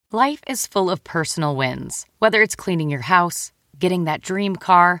Life is full of personal wins, whether it's cleaning your house, getting that dream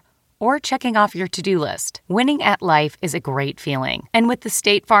car, or checking off your to-do list. Winning at life is a great feeling. And with the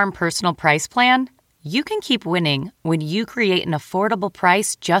State Farm Personal Price Plan, you can keep winning when you create an affordable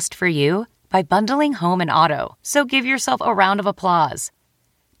price just for you by bundling home and auto. So give yourself a round of applause.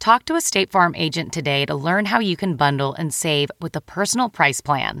 Talk to a State Farm agent today to learn how you can bundle and save with the Personal Price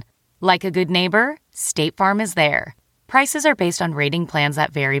Plan. Like a good neighbor, State Farm is there. Prices are based on rating plans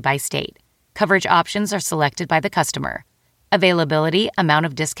that vary by state. Coverage options are selected by the customer. Availability, amount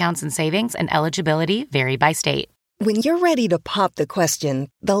of discounts and savings, and eligibility vary by state. When you're ready to pop the question,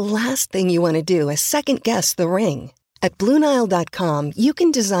 the last thing you want to do is second-guess the ring. At BlueNile.com, you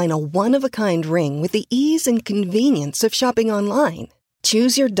can design a one-of-a-kind ring with the ease and convenience of shopping online.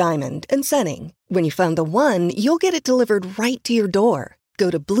 Choose your diamond and setting. When you find the one, you'll get it delivered right to your door. Go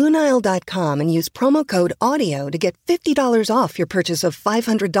to BlueNile.com and use promo code AUDIO to get $50 off your purchase of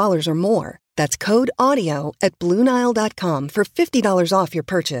 $500 or more. That's code AUDIO at BlueNile.com for $50 off your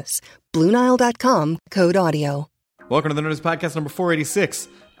purchase. BlueNile.com, code AUDIO. Welcome to the Nerdist Podcast number 486.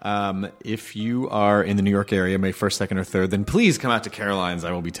 If you are in the New York area, May 1st, 2nd, or 3rd, then please come out to Caroline's.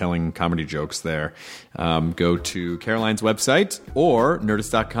 I will be telling comedy jokes there. Go to Caroline's website or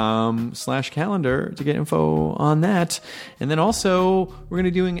nerdist.com/calendar to get info on that. And then also, we're going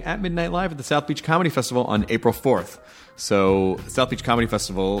to be doing At Midnight Live at the South Beach Comedy Festival on April 4th. So South Beach Comedy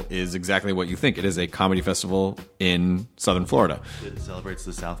Festival is exactly what you think. It is a comedy festival in Southern Florida. It celebrates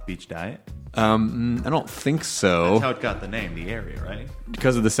the South Beach diet? I don't think so. That's how it got the name, the area, right?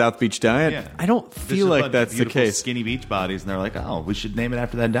 Because of the South Beach diet? Yeah. I don't feel like that's the case. Skinny beach bodies, and they're like, oh, we should name it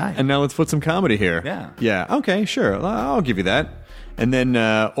after that diet. And now let's put some comedy here. Yeah. Yeah, okay, sure. I'll give you that. And then,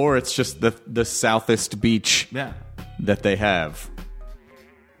 or it's just the southest beach that they have.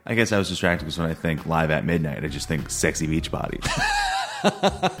 I guess I was distracted because when I think Live at Midnight, I just think sexy beach bodies.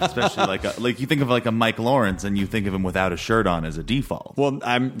 Especially like you think of like a Mike Lawrence and you think of him without a shirt on as a default. Well,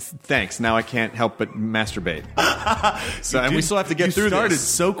 thanks. Now I can't help but masturbate. And we still have to get through this. You started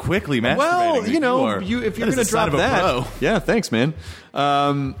so quickly masturbating. Well, if you're going to drop that. Yeah, thanks, man.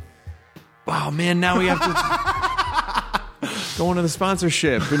 Man, now we have to go into the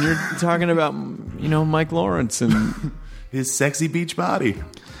sponsorship and you're talking about, Mike Lawrence and his sexy beach body.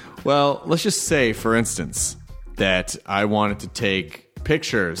 Well, let's just say, for instance, that I wanted to take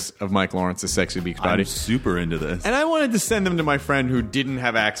pictures of Mike Lawrence's sexy beach body. I'm super into this. And I wanted to send them to my friend who didn't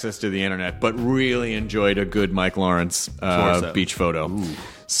have access to the internet, but really enjoyed a good Mike Lawrence beach photo. Ooh.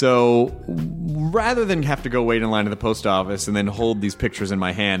 So rather than have to go wait in line at the post office and then hold these pictures in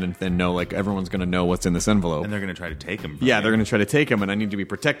my hand and then know, like, everyone's going to know what's in this envelope. And they're going to try to take them. Yeah, they're going to try to take them, and I need to be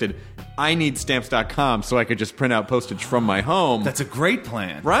protected. I need Stamps.com so I could just print out postage from my home. That's a great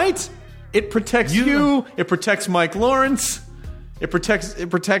plan. Right? It protects you. It protects Mike Lawrence. It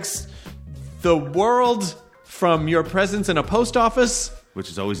protects the world from your presence in a post office. Which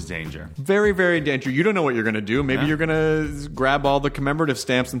is always a danger. Very, very danger. You don't know what you're going to do. Maybe you're going to grab all the commemorative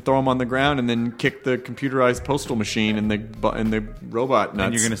stamps and throw them on the ground and then kick the computerized postal machine and the robot nuts.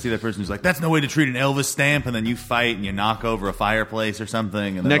 And you're going to see that person who's like, that's no way to treat an Elvis stamp, and then you fight and you knock over a fireplace or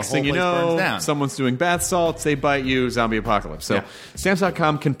something, and then next the whole thing you place burns know, down. Someone's doing bath salts, they bite you, zombie apocalypse. So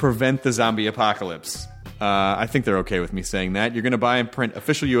Stamps.com can prevent the zombie apocalypse. I think they're okay with me saying that. You're going to buy and print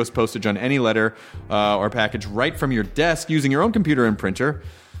official U.S. postage on any letter or package right from your desk using your own computer and printer.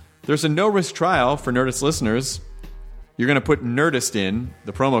 There's a no-risk trial for Nerdist listeners. You're going to put Nerdist in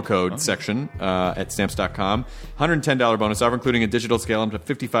the promo code section at Stamps.com. $110 bonus offer, including a digital scale up to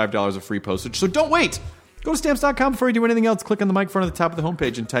 $55 of free postage. So don't wait! Go to Stamps.com before you do anything else. Click on the microphone at the top of the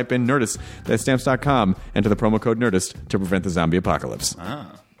homepage and type in Nerdist. That's Stamps.com. Enter the promo code Nerdist to prevent the zombie apocalypse.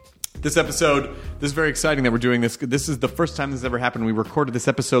 This episode, this is very exciting that we're doing this. This is the first time this has ever happened. We recorded this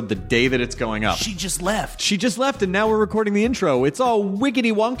episode the day that it's going up. She just left, and now we're recording the intro. It's all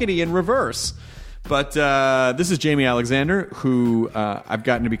wiggity-wonkity in reverse. But this is Jaimie Alexander, who I've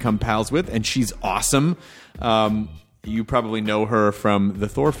gotten to become pals with, and she's awesome. You probably know her from the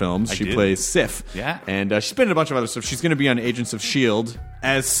Thor films. She plays Sif. Yeah. And she's been in a bunch of other stuff. She's going to be on Agents of S.H.I.E.L.D.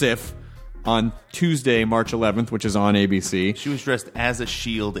 as Sif on Tuesday, March 11th, which is on ABC. She was dressed as a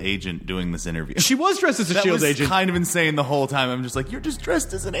S.H.I.E.L.D. agent doing this interview. She was dressed as a S.H.I.E.L.D. agent. That was kind of insane the whole time. I'm just like, you're just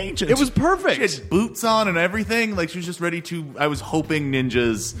dressed as an agent. It was perfect. She had boots on and everything. Like, she was just ready to... I was hoping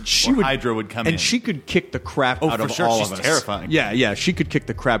ninjas or Hydra would come in. And she could kick the crap out of all of us. She's terrifying. Yeah, she could kick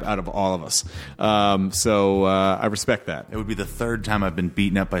the crap out of all of us. So I respect that. It would be the third time I've been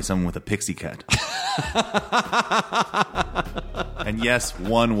beaten up by someone with a pixie cut. And yes,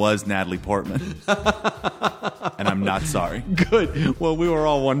 one was Natalie Portman. And I'm not sorry. Good. Well, we were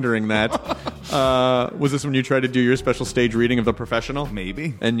all wondering that. Was this when you tried to do your special stage reading of The Professional?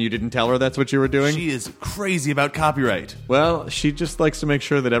 Maybe. And you didn't tell her that's what you were doing? She is crazy about copyright. Well, she just likes to make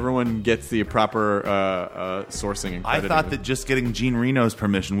sure that everyone gets the proper sourcing and I crediting. thought that just getting Jean Reno's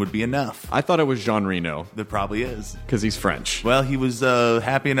permission would be enough. I thought it was Jean Reno. That probably is. Because he's French. Well, he was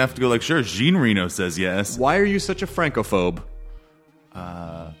happy enough to go like, sure, Jean Reno says yes. Why are you such a Francophobe?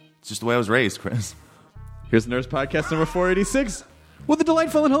 It's just the way I was raised, Chris. Here's the Nerds Podcast number 486 with the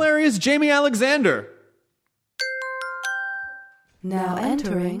delightful and hilarious Jaimie Alexander. Now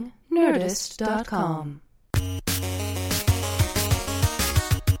entering Nerdist.com.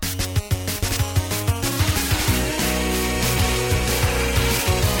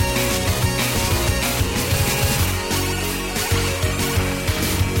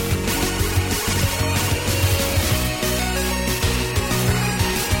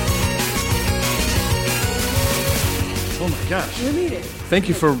 Oh my gosh. Thank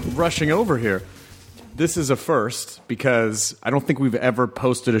you for rushing over here. This is a first because I don't think we've ever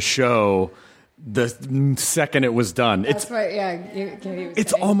posted a show the second it was done. That's right, yeah.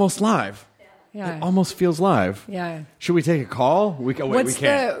 It's almost live. Yeah. It almost feels live. Yeah. Should we take a call? We can't.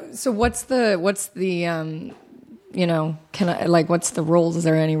 What's the can I, like, what's the rules? Is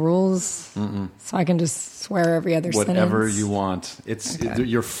there any rules? Mm-mm. So I can just swear every other Whatever sentence? you want. Okay.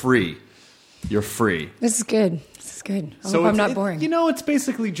 You're free. You're free. This is good. I hope I'm not boring. It's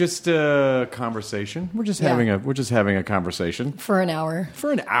basically just a conversation. We're just having a conversation For an hour.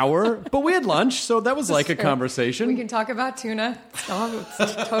 But we had lunch, so that was like a conversation. We can talk about tuna.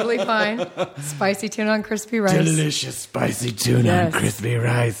 It's totally fine. Spicy tuna on crispy rice. Delicious spicy tuna on crispy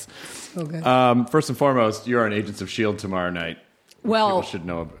rice. So good. First and foremost, you're on Agents of S.H.I.E.L.D. tomorrow night. Well, People should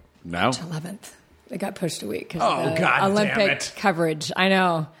know about now. 11th. It got pushed a week because Oh, of the God damn Olympic it. coverage. I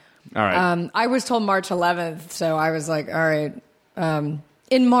know. All right. I was told March 11th, so I was like, all right.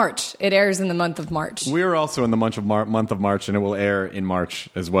 In March. It airs in the month of March. We're also in the month of March, and it will air in March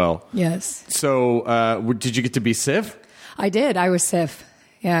as well. Yes. So, did you get to be Sif? I did. I was Sif.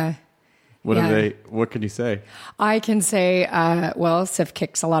 Yeah. What can you say? I can say, Sif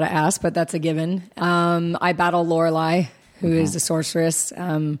kicks a lot of ass, but that's a given. I battle Lorelai, who is a sorceress,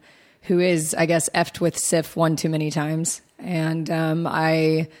 who is, I guess, effed with Sif one too many times. And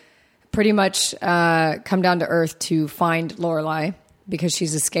I pretty much come down to Earth to find Lorelai because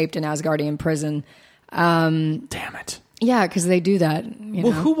she's escaped an Asgardian prison. Damn it. Yeah, because they do that. You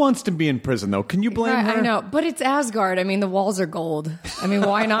know? Who wants to be in prison, though? Can you blame her? I know, but it's Asgard. I mean, the walls are gold. I mean,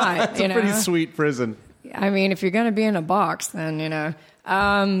 why not? It's a pretty sweet prison. I mean, if you're going to be in a box, then,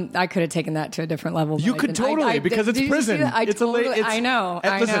 I could have taken that to a different level. You could totally, because it's prison. I know.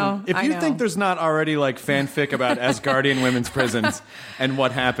 Listen, if you think there's not already like fanfic about Asgardian women's prisons and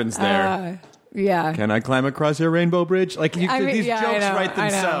what happens there. Yeah. Can I climb across your rainbow bridge? Like these jokes write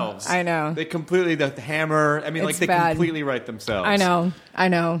themselves. I know. They completely the hammer. I mean, It's they bad. completely write themselves. I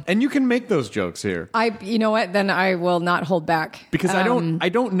know. And you can make those jokes here. You know what? Then I will not hold back Because I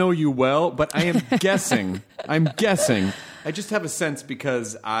don't know you well, but I am guessing. I'm guessing. I just have a sense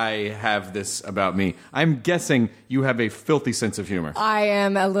because I have this about me. I'm guessing you have a filthy sense of humor. I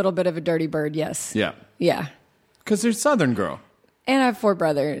am a little bit of a dirty bird. Yes. Yeah. Yeah. Because you're a Southern girl. And I have 4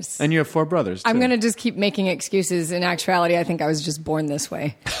 brothers. And you have 4 brothers, too. I'm going to just keep making excuses. In actuality, I think I was just born this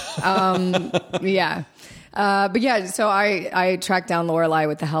way. Yeah. But yeah, so I tracked down Lorelai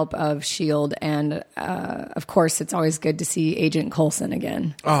with the help of S.H.I.E.L.D. And, of course, it's always good to see Agent Coulson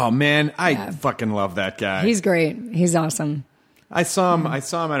again. Oh, man. I fucking love that guy. He's great. He's awesome. I saw him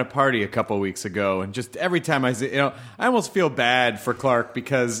at a party a couple weeks ago. And just every time I see, I almost feel bad for Clark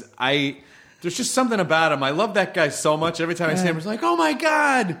because there's just something about him. I love that guy so much. Every time I see him, it's like, oh my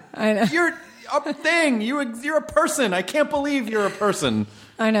God, I know. You're a thing. You're a person. I can't believe you're a person.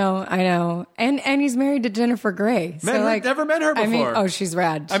 I know. And he's married to Jennifer Grey. Never met her before. I mean, she's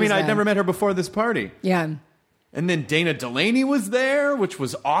rad. I'd never met her before this party. Yeah. And then Dana Delaney was there, which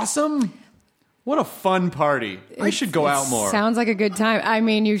was awesome. What a fun party. I should go out more. Sounds like a good time. I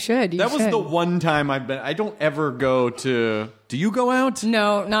mean, you should. That was the one time I've been. I don't ever go to. Do you go out?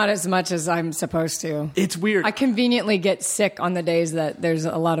 No, not as much as I'm supposed to. It's weird. I conveniently get sick on the days that there's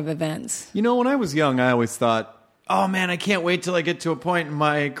a lot of events. When I was young, I always thought, oh man, I can't wait till I get to a point in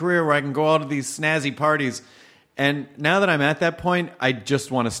my career where I can go out to these snazzy parties. And now that I'm at that point, I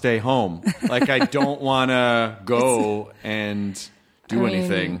just want to stay home. Like, I don't want to go and do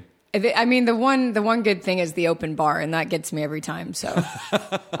anything. I mean, the one good thing is the open bar, and that gets me every time. So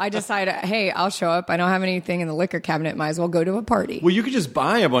I decide, hey, I'll show up. I don't have anything in the liquor cabinet. Might as well go to a party. Well, you could just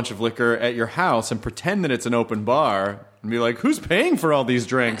buy a bunch of liquor at your house and pretend that it's an open bar and be like, "Who's paying for all these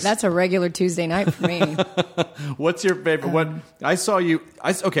drinks?" That's a regular Tuesday night for me. What's your favorite? What I saw you?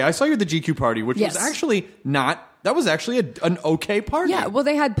 I saw you at the GQ party, which Yes. was actually not. That was actually an okay party. Yeah, well,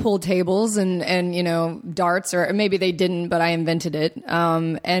 they had pool tables and darts, or maybe they didn't, but I invented it.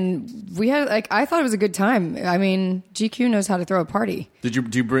 And we had I thought it was a good time. I mean, GQ knows how to throw a party.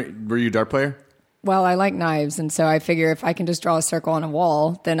 Were you a dart player? Well, I like knives, and so I figure if I can just draw a circle on a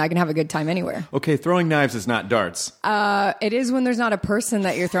wall, then I can have a good time anywhere. Okay, throwing knives is not darts. It is when there's not a person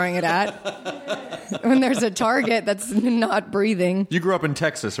that you're throwing it at. When there's a target that's not breathing. You grew up in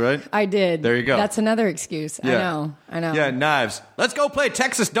Texas, right? I did. There you go. That's another excuse. Yeah. I know. Yeah, knives. Let's go play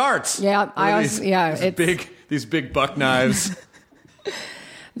Texas darts. Yeah, It's these big buck knives.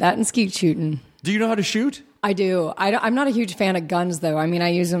 That and skeet shooting. Do you know how to shoot? I do. I'm not a huge fan of guns, though. I mean, I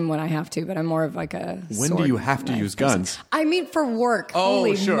use them when I have to, but I'm more of like a When do you have to use guns? I mean, for work. Oh,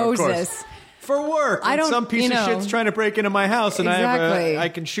 Holy sure, Moses. of course. For work. I don't- Some piece of shit's trying to break into my house, and Exactly. I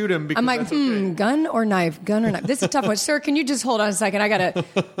can shoot him because I'm like, that's okay. gun or knife? Gun or knife? This is a tough one. Sir, can you just hold on a second? I got a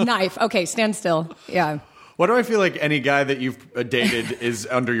knife. Okay, stand still. Yeah. Why do I feel like any guy that you've dated is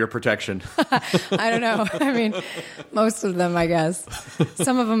under your protection? I don't know. I mean, most of them, I guess.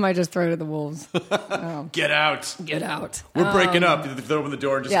 Some of them I just throw to the wolves. Get out. Get out. We're breaking up. You throw open the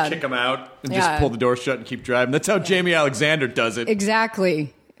door and just kick them out and just pull the door shut and keep driving. That's how Jaimie Alexander does it.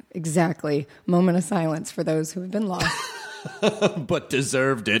 Exactly. Moment of silence for those who have been lost. But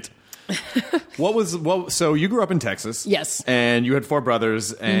deserved it. So you grew up in Texas. Yes. And you had 4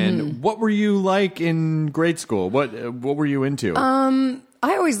 brothers. And what were you like in grade school? What were you into?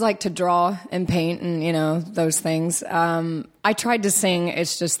 I always like to draw and paint and, those things. I tried to sing.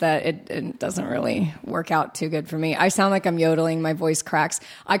 It's just that it doesn't really work out too good for me. I sound like I'm yodeling. My voice cracks.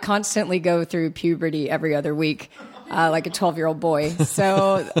 I constantly go through puberty every other week. Like a 12-year-old boy.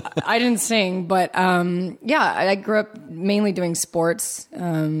 So I didn't sing, but I grew up mainly doing sports,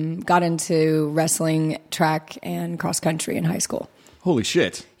 got into wrestling, track, and cross country in high school. Holy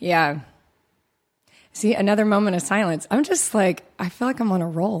shit. Yeah. See, another moment of silence. I'm just like, I feel like I'm on a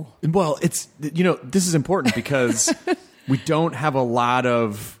roll. Well, this is important because we don't have a lot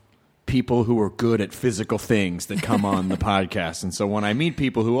of people who are good at physical things that come on the podcast. And so when I meet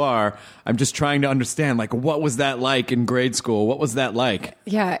people who are, I'm just trying to understand, like, what was that like in grade school? What was that like?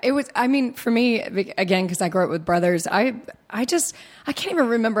 Yeah, it was, I mean, for me, again, because I grew up with brothers, I can't even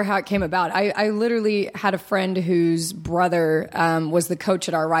remember how it came about. I literally had a friend whose brother was the coach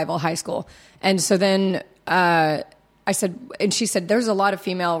at our rival high school. And so then she said, there's a lot of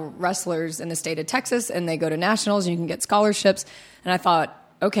female wrestlers in the state of Texas, and they go to nationals, and you can get scholarships. And I thought,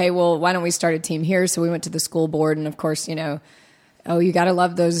 okay, well, why don't we start a team here? So we went to the school board, and of course, you got to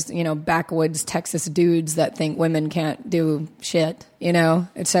love those, backwoods Texas dudes that think women can't do shit,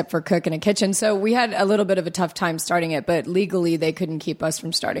 except for cook in a kitchen. So we had a little bit of a tough time starting it, but legally they couldn't keep us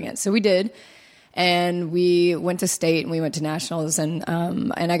from starting it. So we did. And we went to state and we went to nationals, and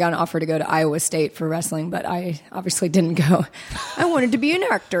I got an offer to go to Iowa State for wrestling, but I obviously didn't go. I wanted to be an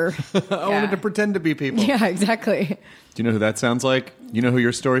actor. I wanted to pretend to be people. Yeah, exactly. Do you know who that sounds like? You know who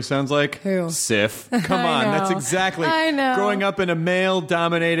your story sounds like? Who? Sif. Come I on, know. that's exactly. I know. Growing up in a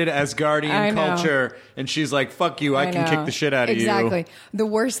male-dominated Asgardian culture, and she's like, "Fuck you! I can kick the shit out of you." Exactly. The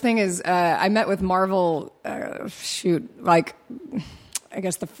worst thing is, I met with Marvel. I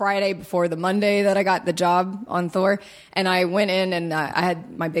guess the Friday before the Monday that I got the job on Thor. And I went in and I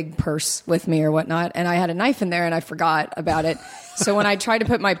had my big purse with me or whatnot. And I had a knife in there and I forgot about it. So when I tried to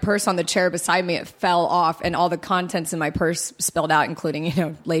put my purse on the chair beside me, it fell off and all the contents in my purse spilled out,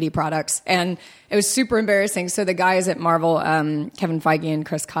 including, lady products. And it was super embarrassing. So the guys at Marvel, Kevin Feige and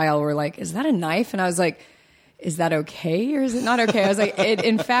Chris Kyle, were like, "Is that a knife?" And I was like, "Is that okay or is it not okay?" I was like, "It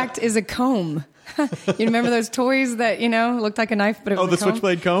in fact is a comb." You remember those toys that, looked like a knife, but it was the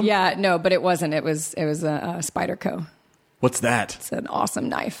switchblade comb? Yeah, no, but it wasn't. It was a Spyderco. What's that? It's an awesome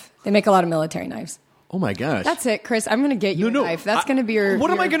knife. They make a lot of military knives. Oh my gosh. That's it, Chris. I'm going to get you a knife. That's going to be your...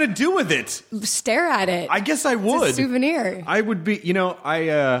 What am I going to do with it? Stare at it. I guess I would. It's a souvenir. I would be,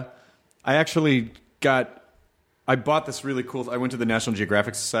 I actually I bought this really cool, I went to the National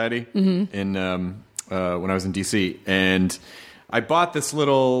Geographic Society in when I was in DC, and I bought this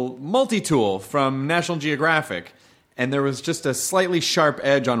little multi-tool from National Geographic, and there was just a slightly sharp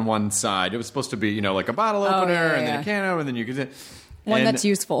edge on one side. It was supposed to be, like a bottle opener, and then a can opener, and then you could... One that's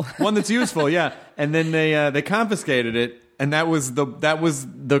useful. One that's useful, yeah. And then they confiscated it, and that was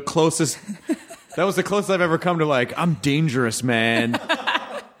the closest... That was the closest I've ever come to, like, I'm dangerous, man.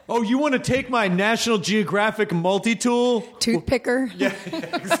 Oh, you want to take my National Geographic multi-tool? Toothpicker? Yeah,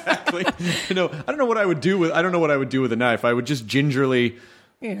 exactly. I don't know what I would do with a knife. I would just gingerly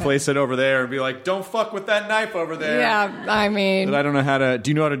place it over there and be like, don't fuck with that knife over there. Yeah, I mean, but I don't know how to. Do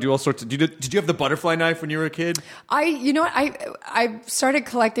you know how to do all sorts of? Did you have the butterfly knife when you were a kid? You know what? I started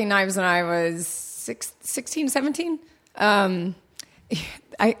collecting knives when I was 16, 17.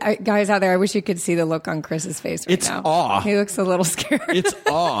 Guys out there, I wish you could see the look on Chris's face right now. It's awe. He looks a little scared. It's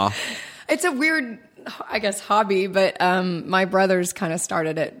awe. It's a weird, I guess, hobby, but my brothers kind of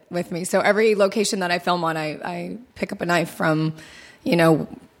started it with me. So every location that I film on, I pick up a knife from, the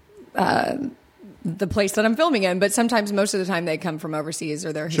place that I'm filming in. But sometimes, most of the time, they come from overseas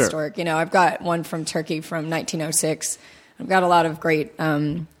or they're historic. I've got one from Turkey from 1906. I've got a lot of great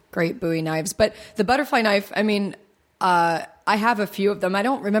Bowie knives. But the butterfly knife, I mean, I have a few of them. I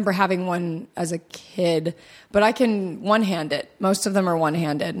don't remember having one as a kid, but I can one-hand it. Most of them are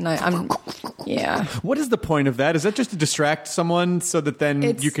one-handed, and I'm. What is the point of that? Is that just to distract someone so that then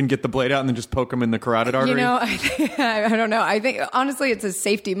you can get the blade out and then just poke them in the carotid artery? I don't know. I think, honestly, it's a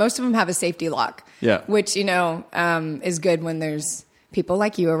safety. Most of them have a safety lock. Yeah. Which, is good when there's people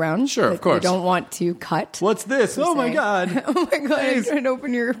like you around. Sure, of course. You don't want to cut. What's this? Oh my God. Oh my God. I tried to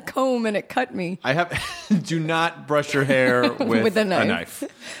open your comb and it cut me. I have. Do not brush your hair with a knife.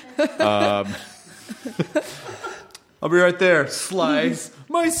 I'll be right there. Slice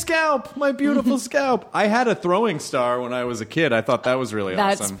my scalp, my beautiful scalp. I had a throwing star when I was a kid. I thought that was really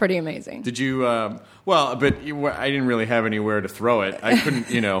awesome. That's pretty amazing. Did you? I didn't really have anywhere to throw it. I couldn't,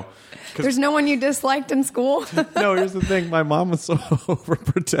 There's no one you disliked in school? No, here's the thing. My mom was so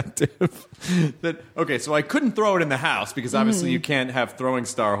overprotective so I couldn't throw it in the house because obviously you can't have throwing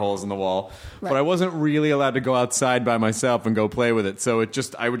star holes in the wall. Right. But I wasn't really allowed to go outside by myself and go play with it. So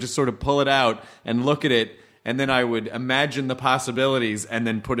I would just sort of pull it out and look at it, and then I would imagine the possibilities and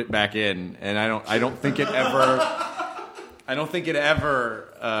then put it back in. And I don't think it ever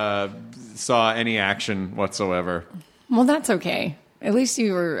saw any action whatsoever. Well, that's okay. At least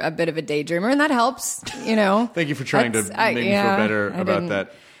you were a bit of a daydreamer, and that helps, Thank you for trying to make me feel better about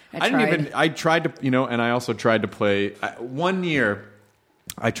that. I tried to, and I also tried to play. One year,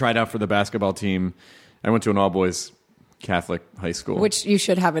 I tried out for the basketball team. I went to an all-boys Catholic high school. Which you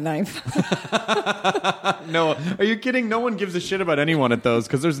should have a knife. No, are you kidding? No one gives a shit about anyone at those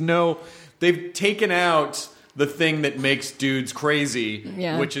because they've taken out the thing that makes dudes crazy,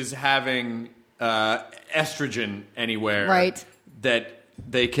 which is having estrogen anywhere. Right. That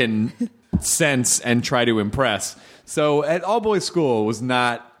they can sense and try to impress. So at all boys school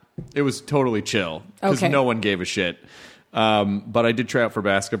it was totally chill because no one gave a shit. But I did try out for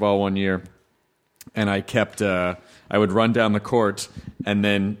basketball one year, and I kept. I would run down the court, and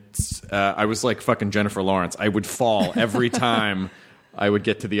then I was like fucking Jennifer Lawrence. I would fall every time I would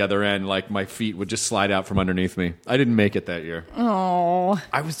get to the other end. Like my feet would just slide out from underneath me. I didn't make it that year. Oh,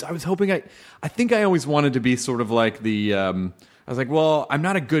 I was hoping I think I always wanted to be sort of like the. I was like, well, I'm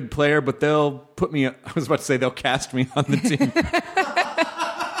not a good player, but they'll put me. I was about to say they'll cast me on the team.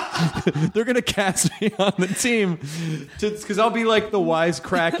 They're going to cast me on the team because I'll be like the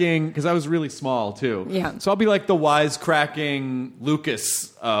wisecracking, because I was really small too. Yeah. So I'll be like the wisecracking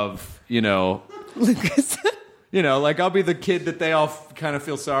Lucas of, Lucas. Like I'll be the kid that they all kind of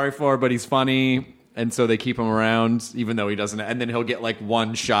feel sorry for, but he's funny. And so they keep him around even though he doesn't. And then he'll get like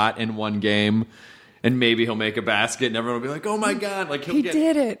one shot in one game. And maybe he'll make a basket, and everyone will be like, "Oh my God!" Like he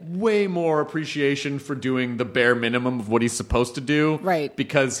did it. Way more appreciation for doing the bare minimum of what he's supposed to do, right?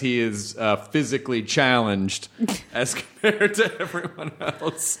 Because he is physically challenged as compared to everyone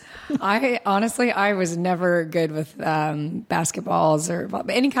else. I was never good with basketballs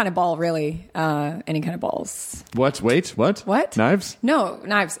or any kind of ball, really. Any kind of balls. What? Wait, what? What? Knives? No,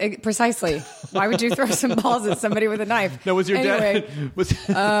 knives. Precisely. Why would you throw some balls at somebody with a knife? No, was your dad?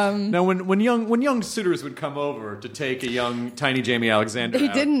 Now, when young suitors would come over to take a young tiny Jaimie Alexander, They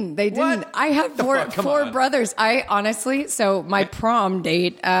didn't. What? I had four brothers. So my prom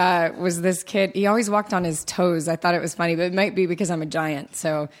date was this kid. He always walked on his toes. I thought it was funny, but it might be because I'm a giant.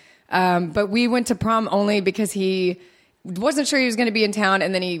 So. But we went to prom only because he wasn't sure he was going to be in town,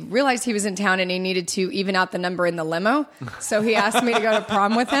 and then he realized he was in town and he needed to even out the number in the limo. So he asked me to go to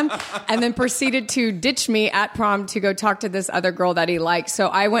prom with him, and then proceeded to ditch me at prom to go talk to this other girl that he liked. So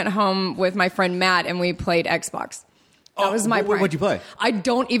I went home with my friend Matt, and we played Xbox. That was my prank. What'd you play? I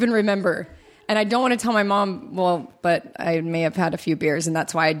don't even remember. And I don't want to tell my mom, but I may have had a few beers, and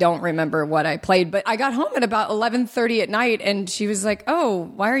that's why I don't remember what I played. But I got home at about 11:30 at night, and she was like, "Oh,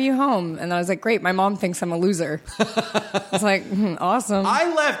 why are you home?" And I was like, "Great, my mom thinks I'm a loser." I was like, "Awesome."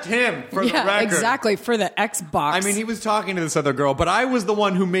 I left him for the record. Exactly, for the Xbox. I mean, he was talking to this other girl, but I was the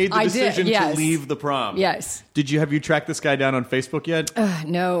one who made the decision to leave the prom. Yes. Have you tracked this guy down on Facebook yet?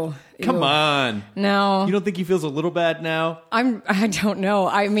 No. Come on. No. You don't think he feels a little bad now? I don't know.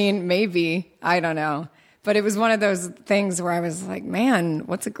 I mean, maybe. I don't know. But it was one of those things where I was like, man,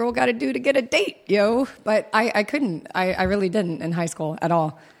 what's a girl got to do to get a date, yo? But I couldn't. I really didn't in high school at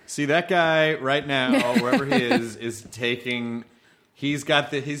all. See, that guy right now, wherever he is taking... He's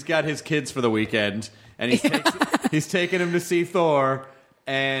got his kids for the weekend, and he's taking him to see Thor,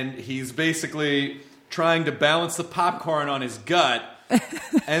 and he's basically trying to balance the popcorn on his gut, and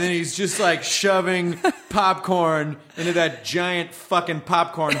then he's just like shoving popcorn into that giant fucking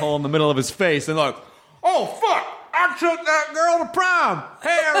popcorn hole in the middle of his face, and like, oh fuck, I took that girl to prom.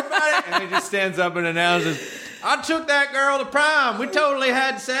 Hey everybody, and he just stands up and announces, I took that girl to prom. We totally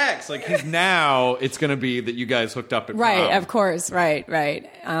had sex. Like, it's going to be that you guys hooked up at prom. Right, of course. Right.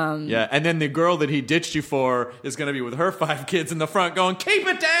 Yeah, and then the girl that he ditched you for is going to be with her 5 kids in the front going, keep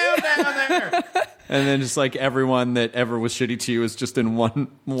it down there. And then just like everyone that ever was shitty to you is just in one.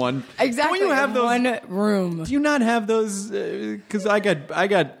 Exactly, Don't you have those, one room. Do you not have those? Because I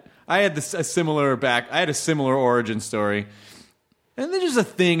had a similar origin story. And there's just a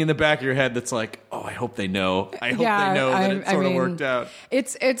thing in the back of your head that's like, oh, I hope they know. I hope they know that it sort of worked out.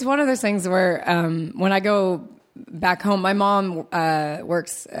 It's one of those things where when I go back home, my mom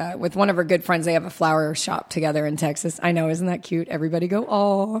works with one of her good friends. They have a flower shop together in Texas. I know, isn't that cute? Everybody go,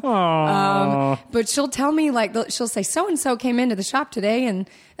 oh. But she'll tell me, like, she'll say, so-and-so came into the shop today, and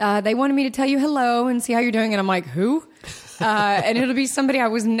they wanted me to tell you hello and see how you're doing. And I'm like, who? And it'll be somebody I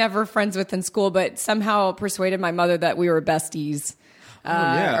was never friends with in school, but somehow persuaded my mother that we were besties.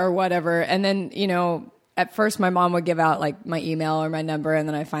 Or whatever. And then, at first my mom would give out like my email or my number. And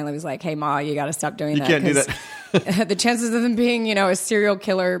then I finally was like, hey, Ma, you got to stop doing that. You can't do that. The chances of them being, a serial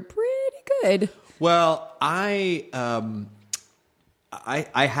killer, pretty good. Well, I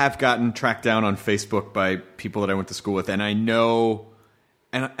have gotten tracked down on Facebook by people that I went to school with. And I know,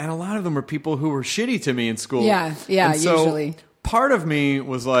 and a lot of them are people who were shitty to me in school. Yeah, and so usually. Part of me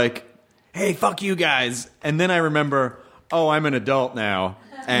was like, hey, fuck you guys. And then I remember, oh, I'm an adult now.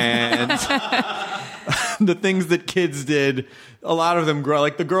 And the things that kids did, a lot of them grow.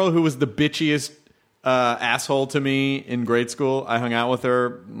 Like the girl who was the bitchiest asshole to me in grade school, I hung out with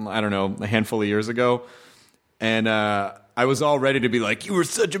her, I don't know, a handful of years ago. And I was all ready to be like, you were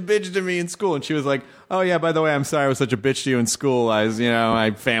such a bitch to me in school. And she was like, oh, yeah, by the way, I'm sorry I was such a bitch to you in school.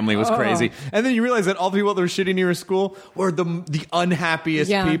 My family was crazy. And then you realize that all the people that were shitty to you in school were the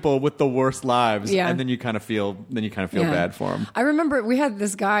unhappiest people with the worst lives. Yeah. And then you kind of feel bad for them. I remember we had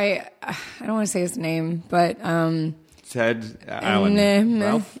this guy, I don't want to say his name, but... Ted Allen.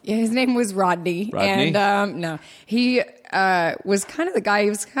 Ralph? Yeah, his name was Rodney. And no, he was kind of the guy. He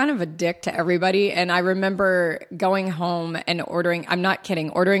was kind of a dick to everybody. And I remember going home and ordering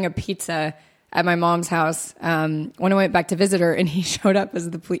a pizza at my mom's house when I went back to visit her, and he showed up as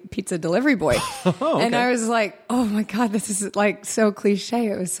the pizza delivery boy. Okay. And I was like, oh my God, this is like so cliche.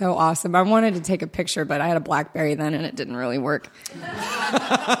 It was so awesome. I wanted to take a picture, but I had a BlackBerry then and it didn't really work.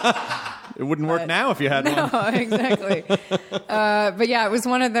 It wouldn't work now if you had one. No, exactly. But yeah, it was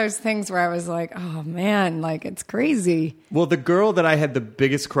one of those things where I was like, oh man, like it's crazy. Well, the girl that I had the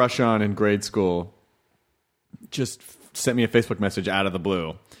biggest crush on in grade school just sent me a Facebook message out of the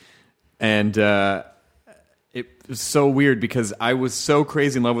blue. And it was so weird because I was so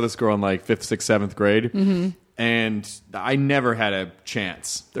crazy in love with this girl in like 5th, 6th, 7th grade. Mm-hmm. And I never had a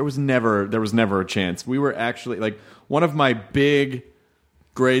chance. There was never a chance. We were actually like one of my big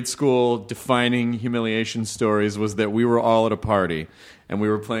grade school defining humiliation stories was that we were all at a party and we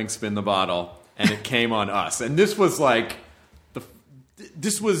were playing Spin the Bottle and it came on us. And this was like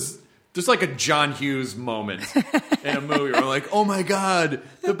this was just like a John Hughes moment in a movie. We're like, oh my God,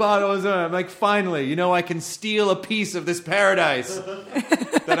 the bottle is on. I'm like, finally, I can steal a piece of this paradise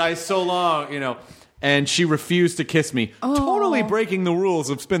that I so long, And she refused to kiss me, totally breaking the rules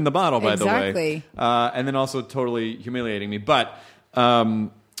of Spin the Bottle, by the way. Exactly. And then also totally humiliating me. But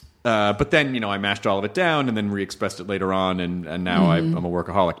then, I mashed all of it down and then re-expressed it later on, and now I'm a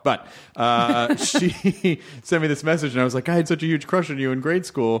workaholic. But she sent me this message, and I was like, I had such a huge crush on you in grade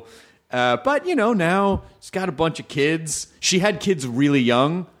school. But, now she's got a bunch of kids. She had kids really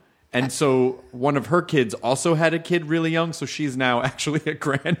young, and so one of her kids also had a kid really young, so she's now actually a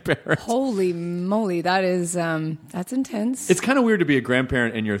grandparent. Holy moly, that's intense. It's kind of weird to be a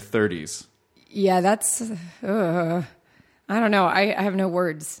grandparent in your 30s. Yeah, that's... I don't know. I have no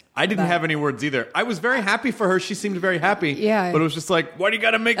words. I didn't have any words either. I was very happy for her. She seemed very happy. Yeah. But it was just like, why do you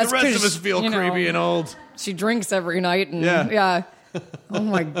got to make the rest of us feel creepy and old? She drinks every night. And yeah. Oh,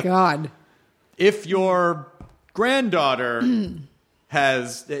 my God. If your granddaughter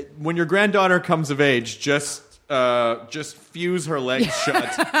when your granddaughter comes of age, just just fuse her legs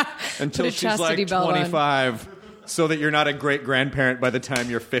shut until she's like chastity belt on. 25, so that you're not a great grandparent by the time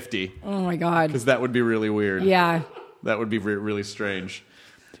you're 50. Oh my God. Because that would be really weird. Yeah. That would be really strange.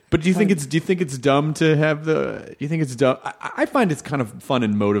 But do you think it's dumb to have the? Do you think it's dumb? I find it's kind of fun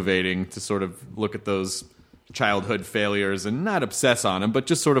and motivating to sort of look at those childhood failures and not obsess on them, but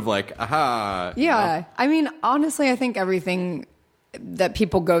just sort of like, aha. Yeah. You know? I mean, honestly, I think everything that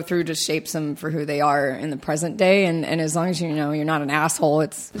people go through just shapes them for who they are in the present day. And as long as, you know, you're not an asshole,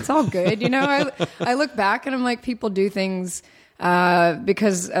 it's all good. You know, I look back and I'm like, people do things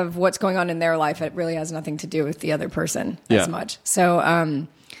because of what's going on in their life. It really has nothing to do with the other person as much. So,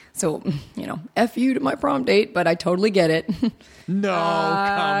 you know, F you to my prom date, but I totally get it. No,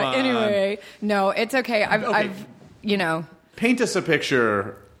 come on. Anyway, no, it's okay. I've, you know. Paint us a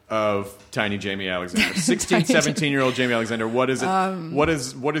picture of tiny Jaimie Alexander. 16, 17-year-old Jaimie Alexander. What is it?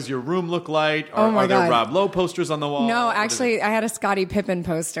 What does your room look like? Are there Rob Lowe posters on the wall? No, actually, I had a Scottie Pippen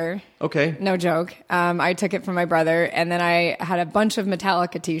poster. Okay. No joke. I took it from my brother, and then I had a bunch of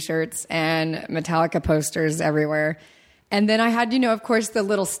Metallica t-shirts and Metallica posters everywhere. And then I had, you know, of course, the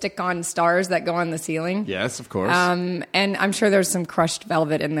little stick-on stars that go on the ceiling. Yes, of course. And I'm sure there's some crushed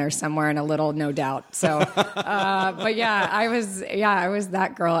velvet in there somewhere, and a little, no doubt. So, but yeah, I was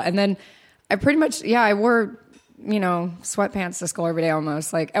that girl. And then I pretty much, I wore, you know, sweatpants to school every day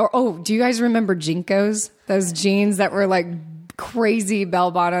almost. Like, do you guys remember Jinkos? Those jeans that were like crazy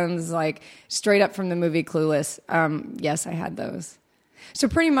bell bottoms, like straight up from the movie Clueless. Yes, I had those. So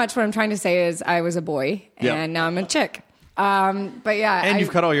pretty much what I'm trying to say is I was a boy, and now I'm a chick. But yeah, and you've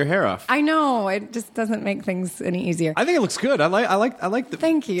cut all your hair off. I know, it just doesn't make things any easier. I think it looks good. I like the.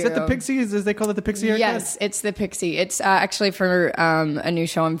 Thank you. Is that the pixie? Is they call it the pixie haircut? Yes, it's the pixie. It's actually for a new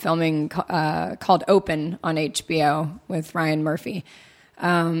show I'm filming called Open on HBO with Ryan Murphy.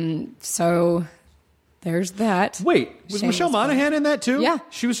 So there's that. Wait, was Michelle Monaghan in that too? Yeah.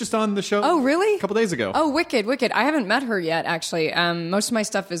 She was just on the show. Oh, really? A couple days ago. Oh, wicked. I haven't met her yet, actually. Most of my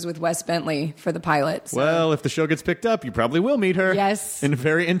stuff is with Wes Bentley for the pilot. So. Well, if the show gets picked up, you probably will meet her. Yes. In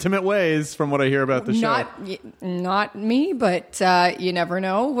very intimate ways, from what I hear about the show. Not me, but you never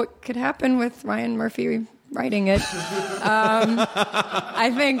know what could happen with Ryan Murphy writing it.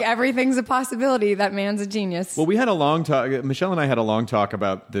 I think everything's a possibility. That man's a genius. Well, we had a long talk. Michelle and I had a long talk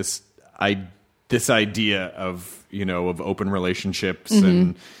about this idea of, you know, of open relationships,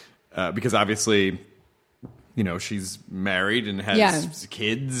 and because obviously, you know, she's married and has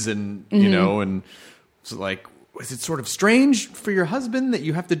kids, and you know, and so like, is it sort of strange for your husband that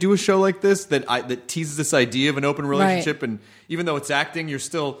you have to do a show like this that teases this idea of an open relationship, and even though it's acting, you're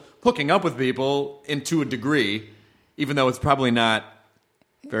still hooking up with people to a degree, even though it's probably not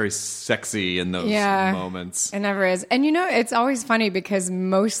very sexy in those moments. It never is. And you know, it's always funny because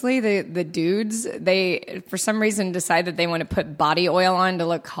mostly the dudes, they, for some reason, decide that they want to put body oil on to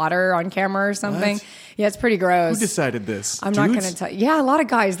look hotter on camera or something. What? Yeah, it's pretty gross. Who decided this? I'm not going to tell you. Yeah, a lot of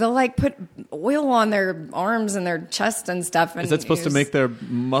guys, they'll like put oil on their arms and their chest and stuff. And is that supposed to make their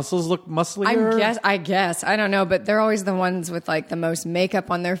muscles look musclier? I guess. I don't know, but they're always the ones with like the most makeup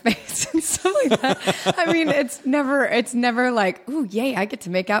on their face and stuff like that. I mean, it's never like, ooh, yay, I get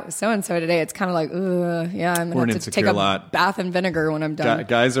to make out with so-and-so today. It's kind of like, yeah, I'm going to have to take a bath and vinegar when I'm done.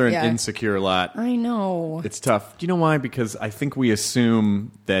 Guys are an insecure lot. I know. It's tough. Do you know why? Because I think we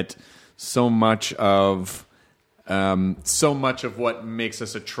assume that so much of what makes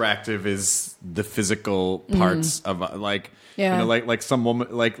us attractive is the physical parts of you know, like some woman,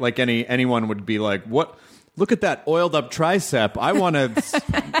 like anyone would be like, what? Look at that oiled up tricep. I want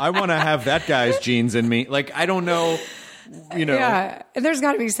to have that guy's genes in me. Like, I don't know. You know, yeah, there's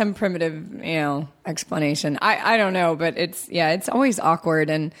got to be some primitive, you know, explanation. I don't know, but it's always awkward.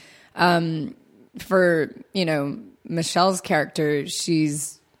 And for, you know, Michelle's character,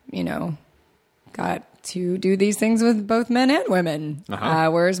 she's, you know, got to do these things with both men and women,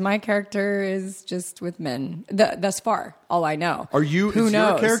 whereas my character is just with men. Thus far, all I know. Is your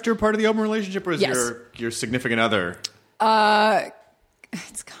character part of the open relationship, or is your significant other?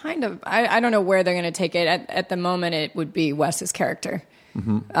 It's kind of, I don't know where they're going to take it. At the moment, it would be Wes's character.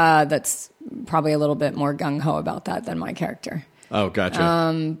 That's probably a little bit more gung-ho about that than my character. Oh,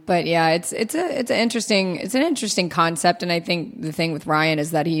 gotcha. But yeah, it's an interesting concept, and I think the thing with Ryan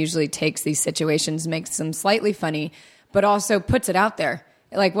is that he usually takes these situations, makes them slightly funny, but also puts it out there.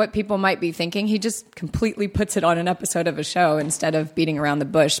 Like what people might be thinking, he just completely puts it on an episode of a show instead of beating around the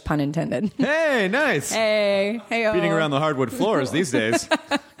bush, pun intended. Hey, nice. Hey. Beating around the hardwood floors these days.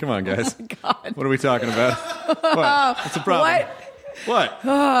 Come on, guys. Oh, God. What are we talking about? What? What's the problem? What?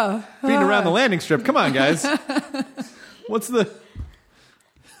 Beating around the landing strip. Come on, guys. What's the...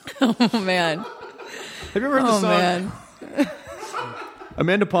 Oh, man. Have you ever heard the song? Man.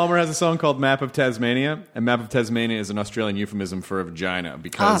 Amanda Palmer has a song called "Map of Tasmania," and "Map of Tasmania" is an Australian euphemism for a vagina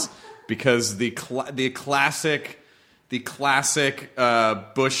because the classic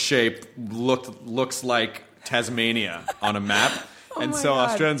bush shape looks like Tasmania on a map, and so God.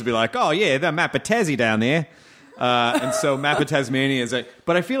 Australians would be like, "Oh yeah, that map of Tassie down there," and so "Map of Tasmania" is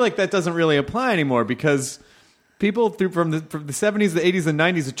but I feel like that doesn't really apply anymore because people from the 70s, the 80s, and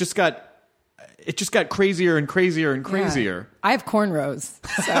 90s, it just got crazier and crazier and crazier. Yeah. I have cornrows,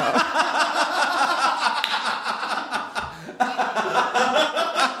 so.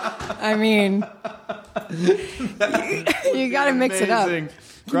 I mean, you got to mix it up.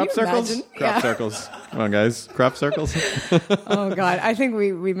 Crop circles? imagine? Crop Yeah. circles. Come on, guys. Crop circles. Oh, God. I think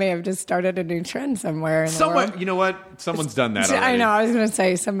we may have just started a new trend somewhere. In the world. You know what? Someone's done that already. I know. I was going to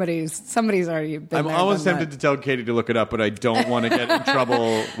say somebody's already been I'm there, almost done tempted that. to tell Katie to look it up, but I don't want to get in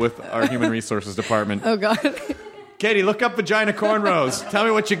trouble with our human resources department. Oh, God. Katie, look up vagina cornrows. Tell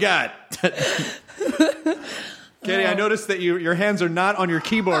me what you got. Katie, I noticed that your hands are not on your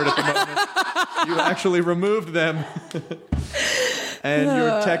keyboard at the moment. You actually removed them. And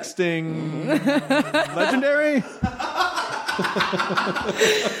you're texting Legendary?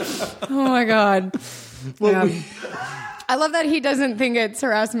 Oh, my God. Well, Yeah. I love that he doesn't think it's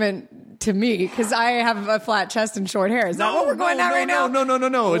harassment to me because I have a flat chest and short hair. Is that what we're going at right now? No.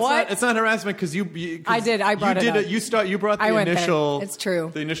 What? It's not harassment because you. I did. I brought it up. You brought the I went initial. there. It's true.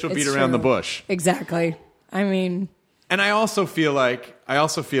 The initial It's beat around true. the bush. Exactly. I mean, And I also feel like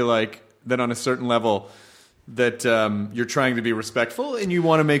that on a certain level that you're trying to be respectful and you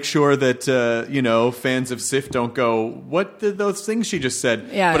want to make sure that fans of SIF don't go, what did those things she just said?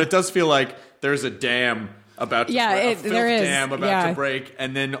 Yeah. But it does feel like there's a dam about to break, a filth there is. dam about to break,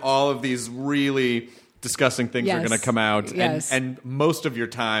 and then all of these really disgusting things are Yes. going to come out, Yes. and most of your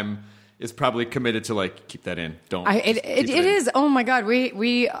time is probably committed to keep that in. Don't. it is. Oh my God.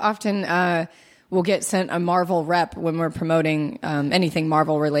 We often will get sent a Marvel rep when we're promoting anything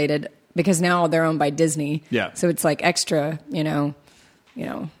Marvel related because now they're owned by Disney. Yeah. So it's like extra,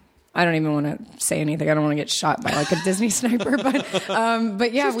 I don't even want to say anything. I don't want to get shot by a Disney sniper, but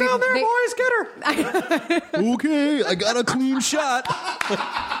yeah, She's down there, boys. Get her. Okay, I got a clean shot.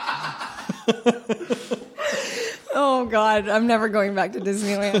 Oh God, I'm never going back to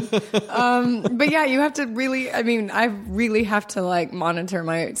Disneyland. But yeah, you have to really. I mean, I really have to monitor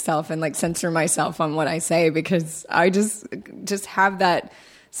myself and censor myself on what I say because I just have that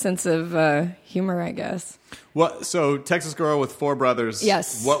sense of humor, I guess. What? So, Texas girl with 4 brothers.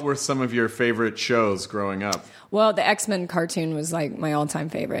 Yes. What were some of your favorite shows growing up? Well, the X-Men cartoon was my all-time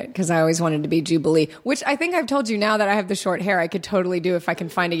favorite because I always wanted to be Jubilee, which I think I've told you now that I have the short hair, I could totally do if I can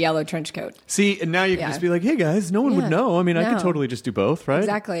find a yellow trench coat. See, and now you can just be like, hey guys, no one would know. I mean, I could totally just do both, right?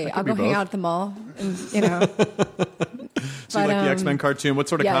 Exactly. I'll go hang out at the mall and, So you like the X-Men cartoon. What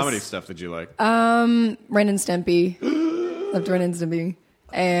sort of comedy stuff did you like? Ren and Stimpy. Loved Ren and Stimpy.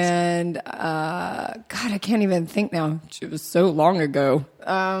 And, God, I can't even think now. It was so long ago.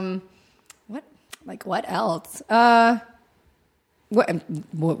 What else?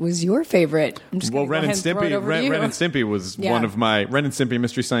 What was your favorite? I'm just Well, gonna Ren go and ahead and throw it Stimpy. over to Ren you. and Stimpy was Yeah. one of my Ren and Stimpy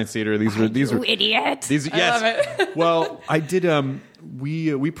Mystery Science Theater. These were You idiot! These I yes. love it. Well, I did.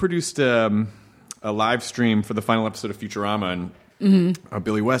 We produced a live stream for the final episode of Futurama, and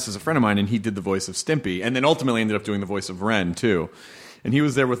Billy West is a friend of mine, and he did the voice of Stimpy, and then ultimately ended up doing the voice of Ren too. And he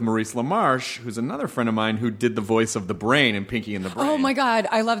was there with Maurice LaMarche, who's another friend of mine who did the voice of the Brain in Pinky and the Brain. Oh my God,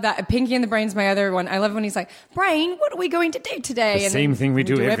 I love that. Pinky and the Brain's my other one. I love when he's like, Brain, what are we going to do today? The And same then thing we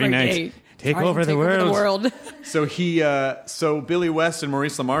do every night. day. Take Try over to the world. world. So Billy West and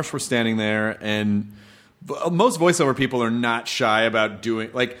Maurice LaMarche were standing there, and most voiceover people are not shy about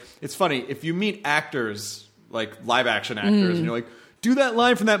doing. It's funny if you meet actors, live action actors, and you're like, do that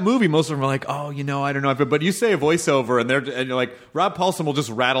line from that movie. Most of them are like, oh, I don't know. But you say a voiceover, and you're like, Rob Paulson will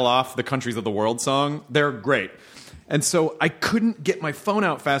just rattle off the Countries of the World song. They're great. And so I couldn't get my phone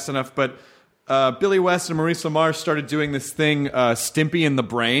out fast enough, but Billy West and Maurice LaMarche started doing this thing, Stimpy and the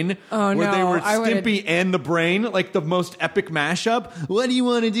Brain, where they were Stimpy and the Brain, the most epic mashup. What do you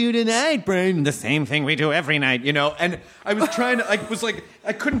want to do tonight, Brain? The same thing we do every night, And I was trying to, I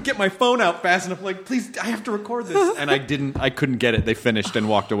couldn't get my phone out fast enough. Please, I have to record this, and I couldn't get it. They finished and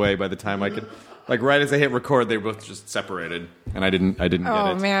walked away by the time I could. Right as I hit record, they were both just separated, and I didn't get it.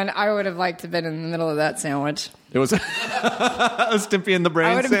 Oh man, I would have liked to have been in the middle of that sandwich. It was a Stimpy and the Brain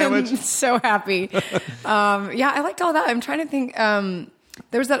I would have sandwich. been so happy. Yeah, I liked all that. I'm trying to think.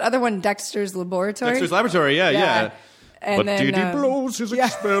 There was that other one, Dexter's Laboratory. Dexter's Laboratory, yeah. And but Didi blows his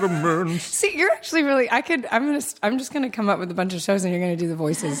experiments. See, you're actually really. I'm just gonna come up with a bunch of shows, and you're gonna do the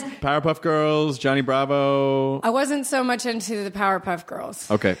voices. Powerpuff Girls, Johnny Bravo. I wasn't so much into the Powerpuff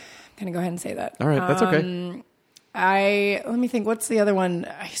Girls. Okay. I'm gonna go ahead and say that. All right, that's okay. Let me think. What's the other one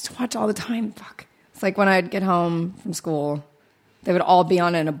I used to watch all the time? Fuck. It's like when I'd get home from school, they would all be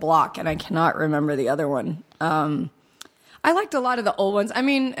on in a block, and I cannot remember the other one. I liked a lot of the old ones. I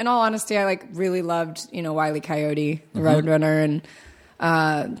mean, in all honesty, I really loved, Wile E. Coyote, the Roadrunner,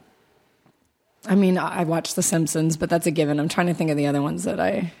 and I watched The Simpsons, but that's a given. I'm trying to think of the other ones that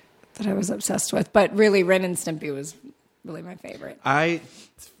I was obsessed with. But really, Ren and Stimpy was really my favorite.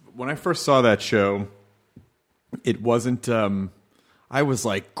 When I first saw that show, it wasn't. I was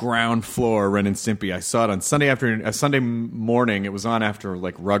like ground floor Ren and Stimpy. I saw it on Sunday afternoon, Sunday morning. It was on after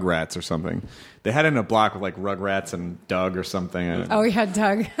like Rugrats or something. They had it in a block with like Rugrats and Doug or something. Oh, we had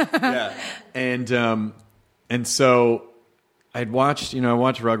Doug. Yeah, and so I'd watched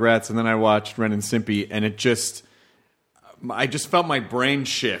Rugrats, and then I watched Ren and Stimpy, and I just felt my brain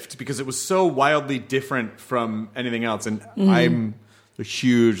shift because it was so wildly different from anything else. And I'm a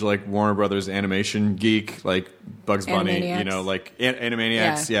huge like Warner Brothers animation geek, like Bugs Bunny, Animaniacs. Like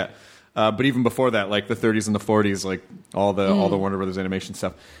Animaniacs, yeah. But even before that, like the 30s and the 40s, like all the Warner Brothers animation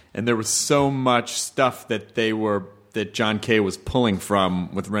stuff. And there was so much stuff that John Kay was pulling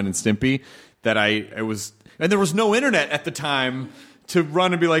from with Ren and Stimpy that and there was no internet at the time to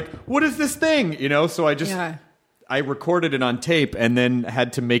run and be like, what is this thing? So I recorded it on tape and then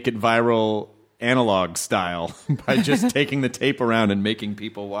had to make it viral analog style by just taking the tape around and making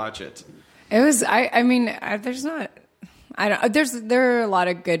people watch it. It was, there are a lot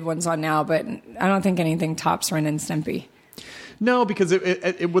of good ones on now, but I don't think anything tops Ren and Stimpy. No, because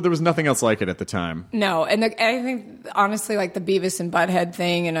there was nothing else like it at the time. No, and I think honestly, like the Beavis and Butthead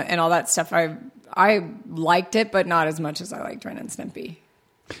thing and all that stuff, I liked it, but not as much as I liked Ren and Stimpy.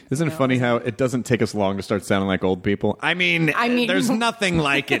 Isn't it funny how it doesn't take us long to start sounding like old people? I mean there's nothing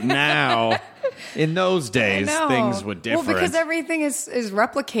like it now. In those days, things were different. Well, because everything is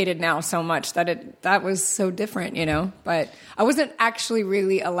replicated now so much that was so different, But I wasn't actually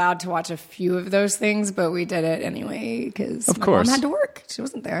really allowed to watch a few of those things, but we did it anyway because my mom had to work. She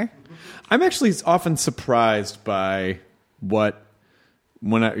wasn't there. I'm actually often surprised by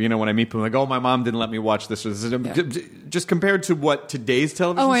when I meet people, like, oh, my mom didn't let me watch this. Just compared to what today's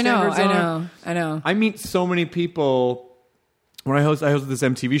television standards are. I know. I meet so many people. When I hosted this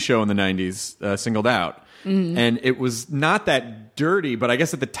MTV show in the 90s, Singled Out, and it was not that dirty, but I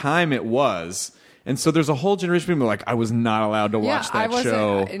guess at the time it was. And so there's a whole generation of people like, I was not allowed to watch that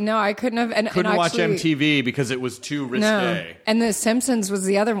show. No, I couldn't have. Couldn't watch MTV because it was too risque. No. And The Simpsons was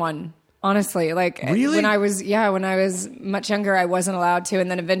the other one. Honestly, like really? when I was much younger, I wasn't allowed to, and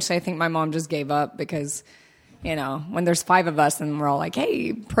then eventually, I think my mom just gave up because, when there's 5 of us and we're all like,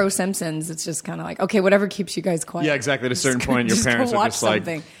 "Hey, pro Simpsons," it's just kind of like, okay, whatever keeps you guys quiet. Yeah, exactly. At a certain point, your parents are just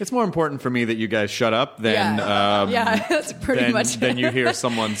like, "It's more important for me that you guys shut up than that's pretty much than you hear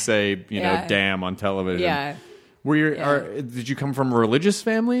someone say, damn on television." Yeah. Did you come from a religious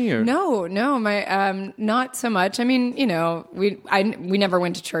family? Or? No, my not so much. I mean, we never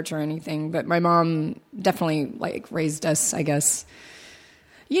went to church or anything, but my mom definitely raised us, I guess.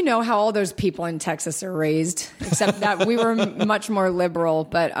 You know how all those people in Texas are raised, except that we were much more liberal.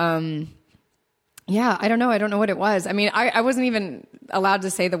 But I don't know. I don't know what it was. I mean, I wasn't even allowed to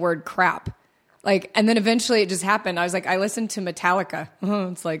say the word crap. And then eventually it just happened. I was like, I listened to Metallica.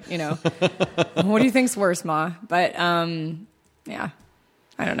 It's like, what do you think's worse, Ma? But, I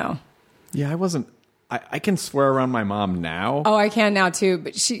don't know. Yeah, I wasn't. I can swear around my mom now. Oh, I can now too.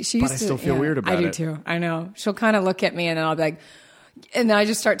 But she used to. But I still feel weird about it. I do too. I know. She'll kind of look at me and then I'll be like, and then I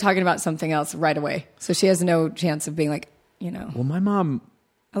just start talking about something else right away. So she has no chance of being like, Well, my mom.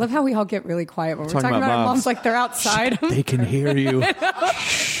 I love how we all get really quiet when we're talking about our moms like they're outside. They can hear you.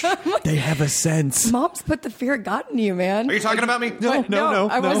 They have a sense. Moms put the fear of God in you, man. Are you talking about me? No.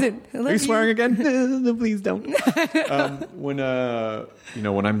 I wasn't. Are you swearing again? No, please don't. When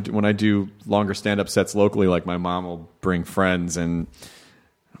I do longer stand-up sets locally, like my mom will bring friends, and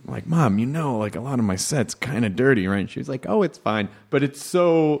I'm like, Mom, like a lot of my sets kind of dirty, right? And she's like, oh, it's fine, but it's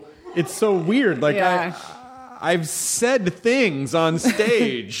so weird. Like I've said things on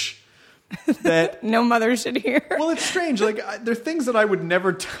stage that no mother should hear. Well, it's strange. Like there are things that I would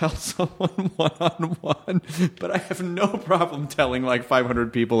never tell someone one-on-one, but I have no problem telling like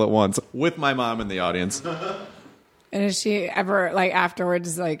 500 people at once with my mom in the audience. And is she ever, like,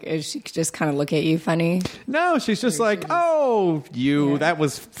 afterwards, like, is she just kind of look at you funny? No, she's just like, that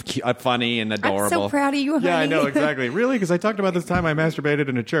was funny and adorable. I'm so proud of you, honey. Yeah, I know, exactly. Really? Because I talked about this time I masturbated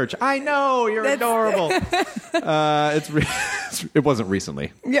in a church. I know, you're adorable. It wasn't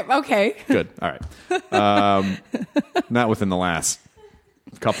recently. Yep, okay. Good, all right. Not within the last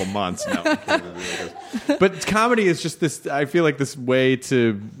couple months. No. But comedy is just this, I feel like this way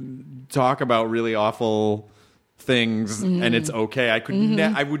to talk about really awful things, and it's okay.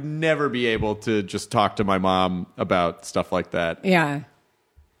 I would never be able to just talk to my mom about stuff like that. Yeah.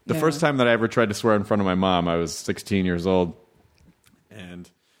 The first time that I ever tried to swear in front of my mom, I was 16 years old, and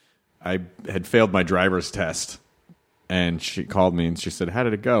I had failed my driver's test. And she called me and she said, "How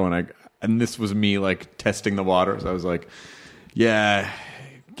did it go?" And this was me like testing the waters. I was like, "Yeah,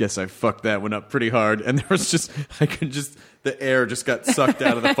 I guess I fucked that one up pretty hard." And there was just, the air just got sucked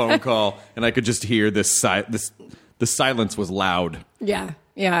out of the phone call, and I could just hear the silence was loud. Yeah,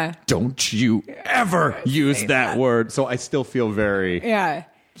 yeah. Don't you ever use that word. So I still feel very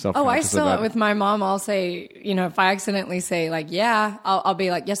self-conscious. Oh, I still, about it. with my mom, I'll say, if I accidentally say, like, yeah, I'll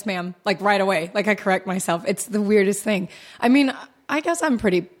be like, yes, ma'am, like right away. Like, I correct myself. It's the weirdest thing. I mean, I guess I'm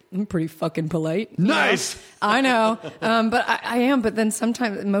pretty fucking polite. Nice. I know. But I am. But then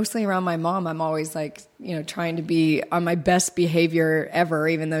sometimes, mostly around my mom, I'm always like, trying to be on my best behavior ever,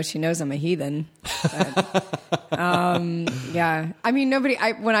 even though she knows I'm a heathen. But, yeah. I mean,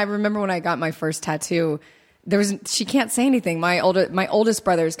 when I got my first tattoo, she can't say anything. My oldest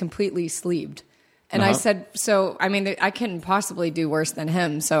brother is completely sleeved. And I said, so, I mean, I couldn't possibly do worse than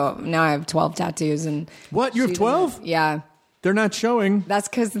him. So now I have 12 tattoos. And what? You have 12? Yeah. They're not showing. That's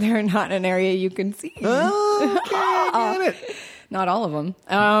because they're not an area you can see. Oh, okay, I get it. Not all of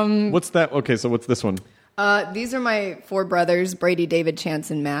them. What's that? Okay, so what's this one? These are my 4 brothers, Brady, David, Chance,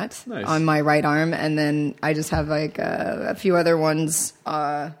 and Matt, on my right arm. And then I just have like a few other ones,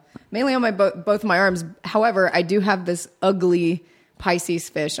 mainly on both my arms. However, I do have this ugly Pisces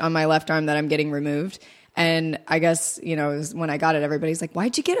fish on my left arm that I'm getting removed. And I guess, when I got it, everybody's like,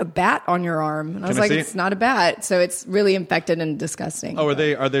 "Why'd you get a bat on your arm?" And I was like, "It's not a bat." So it's really infected and disgusting. Oh, are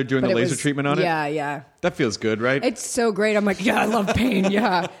they doing the laser treatment on it? Yeah, yeah. That feels good, right? It's so great. I'm like, yeah, I love pain.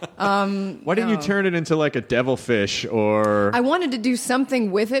 Yeah. Why didn't you turn it into like a devilfish or? I wanted to do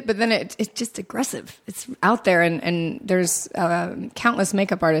something with it, but then it's just aggressive. It's out there, and there's countless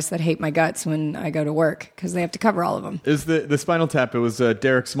makeup artists that hate my guts when I go to work because they have to cover all of them. Is the Spinal Tap? It was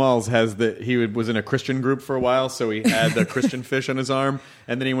Derek Smalls was in a Christian group for a while, so he had the Christian fish on his arm,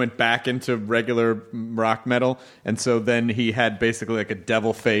 and then he went back into regular rock metal, and so then he had basically like a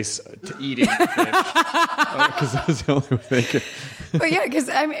devil face to eating fish. Because that was the only way they could. But yeah, because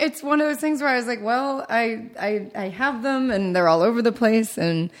it's one of those things where I was like, well, I have them and they're all over the place,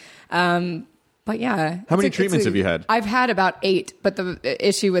 and but yeah. How many treatments have you had? I've had about 8, but the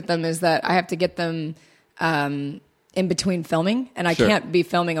issue with them is that I have to get them in between filming, and I can't be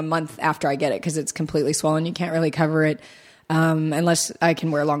filming a month after I get it because it's completely swollen. You can't really cover it. Unless I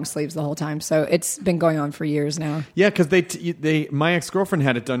can wear long sleeves the whole time. So it's been going on for years now. Yeah, because my ex-girlfriend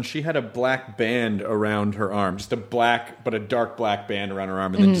had it done. She had a black band around her arm, just a dark black band around her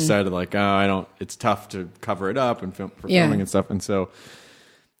arm, and then decided like, it's tough to cover it up and filming and stuff. And so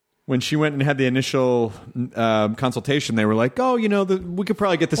when she went and had the initial consultation, they were like, we could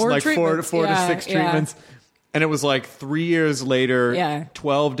probably get this in like 4 to 6 treatments. And it was like 3 years later,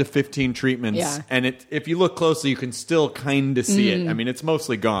 12 to 15 treatments. Yeah. And if you look closely, you can still kind of see it. I mean, it's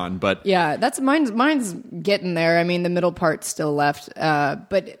mostly gone, but... Yeah, mine's getting there. I mean, the middle part's still left.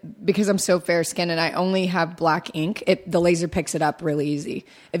 But because I'm so fair-skinned and I only have black ink, the laser picks it up really easy.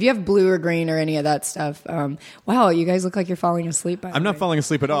 If you have blue or green or any of that stuff... wow, you guys look like you're falling asleep. I'm not falling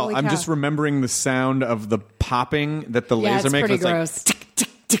asleep at all. Holy I'm cow. just remembering the sound of the popping that the laser makes. It's pretty gross.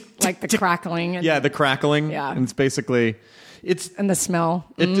 Like the crackling. The crackling. Yeah. And it's basically... And the smell.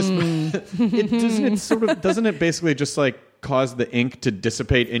 It just... doesn't it basically just like cause the ink to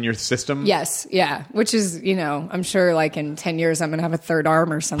dissipate in your system? Yes, yeah. Which is, I'm sure like in 10 years I'm going to have a third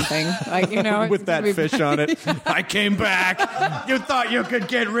arm or something. Like, with that fish on it. I came back. You thought you could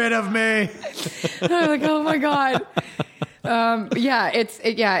get rid of me. I'm like, oh my God. And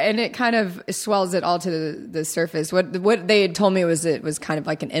it kind of swells it all to the surface. What they had told me was it was kind of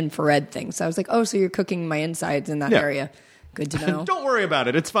like an infrared thing. So I was like, oh, so you're cooking my insides in that area. Good to know. Don't worry about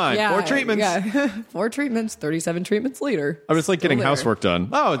it. It's fine. 4 treatments. Yeah. 4 treatments, 37 treatments later. I was like getting housework done.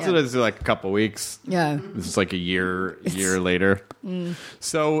 Oh, it's like a couple weeks. Yeah. This is like a year later.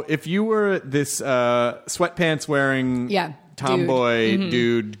 So if you were this sweatpants wearing tomboy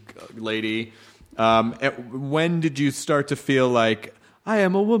dude lady, when did you start to feel like I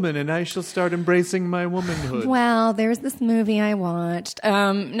am a woman and I shall start embracing my womanhood. Well, there's this movie I watched.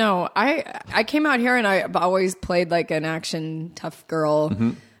 No, I came out here and I've always played like an action tough girl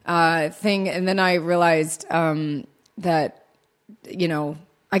thing. And then I realized that, you know,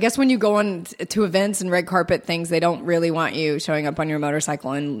 I guess when you go on to events and red carpet things, they don't really want you showing up on your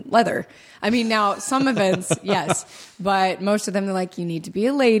motorcycle in leather. I mean, now some events, yes, but most of them they're like, you need to be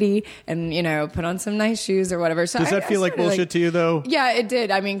a lady and, you know, put on some nice shoes or whatever. So Does that feel like bullshit to you though? Yeah, it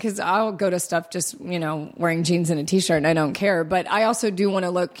did. I mean, because I'll go to stuff just, you know, wearing jeans and a t-shirt and I don't care. But I also do want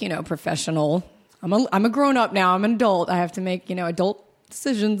to look, you know, professional. I'm a grown up now. I'm an adult. I have to make, you know, adult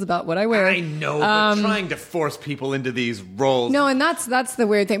decisions about what I wear. I know, but trying to force people into these roles. No, and that's the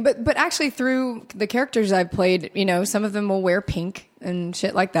weird thing. But actually, through the characters I've played, you know, some of them will wear pink and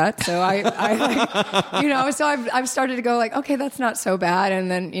shit like that. So I like, you know, so I've started to go like, okay, that's not so bad.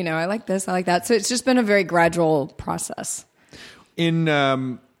 And then, you know, I like this, I like that. So it's just been a very gradual process. In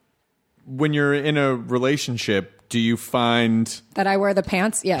when you're in a relationship, do you find that I wear the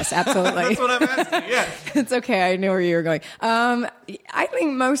pants? Yes, absolutely. That's what I'm asking. Yeah, it's okay. I knew where you were going. I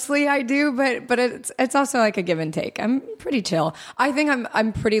think mostly I do, but it's also like a give and take. I'm pretty chill. I think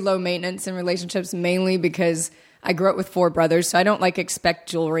I'm pretty low maintenance in relationships, mainly because I grew up with 4 brothers, so I don't like expect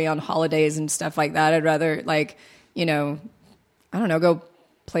jewelry on holidays and stuff like that. I'd rather like, you know, I don't know, go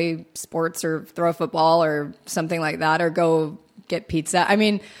play sports or throw a football or something like that, or go get pizza. I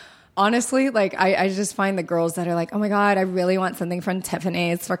mean, honestly, like I just find the girls that are like, oh my God, I really want something from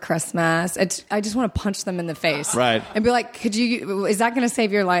Tiffany's for Christmas. I just want to punch them in the face. Right. And be like, is that going to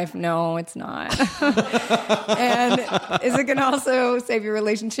save your life? No, it's not. And is it going to also save your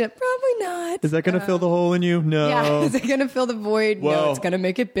relationship? Probably not. Is that going to fill the hole in you? No. Yeah. Is it going to fill the void? Well, no, it's going to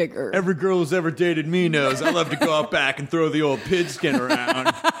make it bigger. Every girl who's ever dated me knows I love to go out back and throw the old pigskin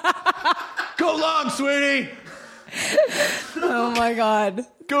around. Go long, sweetie. Oh my God.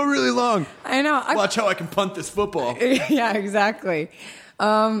 Go really long. I know. Watch how I can punt this football. Yeah, exactly.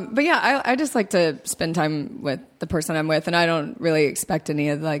 But yeah, I just like to spend time with the person I'm with, and I don't really expect any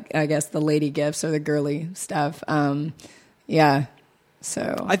of, like, I guess, the lady gifts or the girly stuff. Yeah.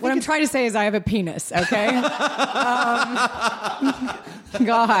 So what I'm trying to say is I have a penis, okay?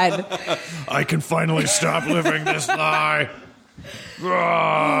 God. I can finally stop living this lie.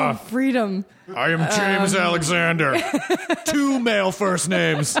 Oh, freedom. I am James Alexander. 2 male first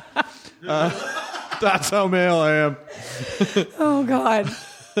names. That's how male I am. Oh God.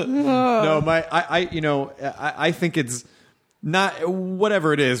 No, I think it's not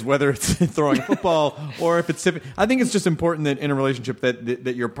whatever it is, whether it's throwing a football or if it's tipping. I think it's just important that in a relationship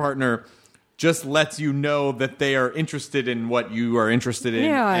that your partner just lets you know that they are interested in what you are interested in,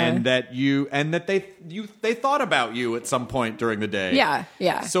 and that they thought about you at some point during the day. Yeah,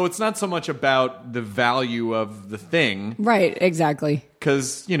 yeah. So it's not so much about the value of the thing, right? Exactly.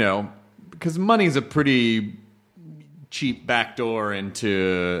 Because money's a pretty cheap backdoor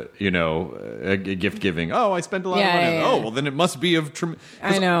into a gift giving. Oh, I spent a lot of money. Yeah. Oh, well, then it must be of.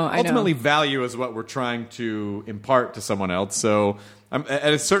 I know. Ultimately, value is what we're trying to impart to someone else. So.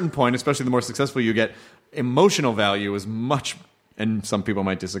 At a certain point, especially the more successful you get, emotional value is much, and some people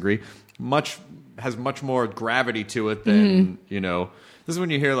might disagree, has much more gravity to it than, this is when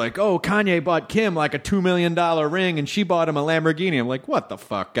you hear like, oh, Kanye bought Kim like a $2 million ring and she bought him a Lamborghini. I'm like, what the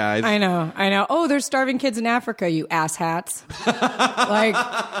fuck, guys? I know. Oh, there's starving kids in Africa, you asshats. Like,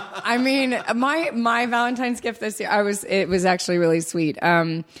 I mean, my Valentine's gift this year, it was actually really sweet.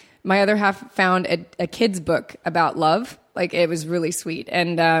 My other half found a kid's book about love. Like, it was really sweet.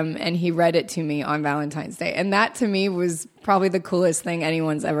 And he read it to me on Valentine's Day. And that, to me, was probably the coolest thing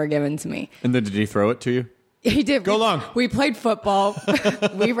anyone's ever given to me. And then did he throw it to you? He did. Go long. We played football.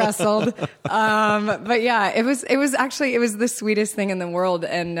 We wrestled. But yeah, it was the sweetest thing in the world.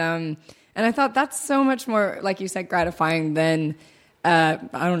 And I thought that's so much more, like you said, gratifying than, I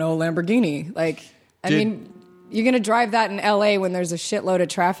don't know, a Lamborghini. Like, I mean, you're going to drive that in LA when there's a shitload of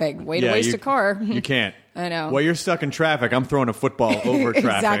traffic. Way to waste a car. You can't. I know. Well, you're stuck in traffic. I'm throwing a football over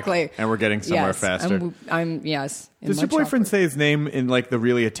traffic. Exactly. And we're getting somewhere faster. Yes. Does your boyfriend say his name in like the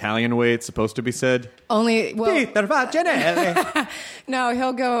really Italian way it's supposed to be said? Only, well. Peter Facinelli. No,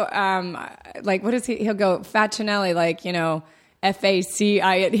 he'll go, like, what is he? He'll go Facinelli, like,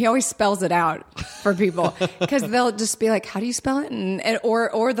 FACI. He always spells it out for people because they'll just be like, "How do you spell it?"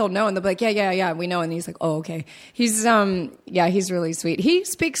 Or they'll know and they'll be like, "Yeah, we know." And he's like, "Oh, okay." He's he's really sweet. He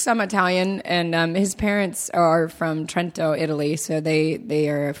speaks some Italian, and his parents are from Trento, Italy, so they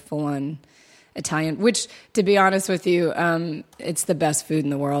are full on Italian, which, to be honest with you, it's the best food in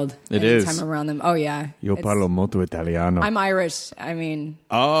the world. It is. Anytime I'm around them. Oh, yeah. Io parlo molto italiano. I'm Irish. I mean...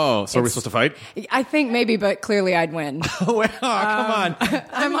 Oh, so are we supposed to fight? I think maybe, but clearly I'd win. Oh, come on.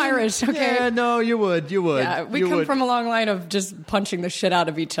 I'm Irish, okay? Yeah, no, you would. Yeah, we come from a long line of just punching the shit out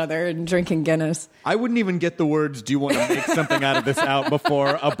of each other and drinking Guinness. I wouldn't even get the words, do you want to make something out of this out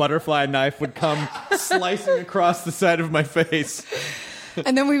before a butterfly knife would come slicing across the side of my face.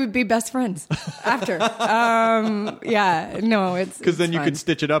 And then we would be best friends after. It's because then you fun. could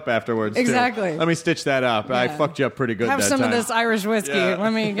stitch it up afterwards. Exactly. Too. Let me stitch that up. Yeah. I fucked you up pretty good. Have that some time. of this Irish whiskey. Yeah.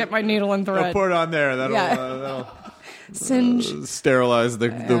 Let me get my needle and thread. I'll pour it on there. That'll singe, sterilize the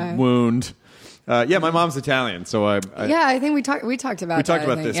wound. My mom's Italian, so I think we talked about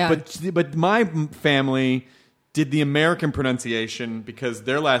this. Yeah. But my family did the American pronunciation because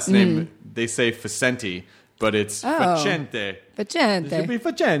their last name they say Facenti. But it's facente. Facente. It should be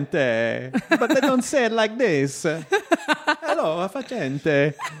facente. But they don't say it like this. Hello,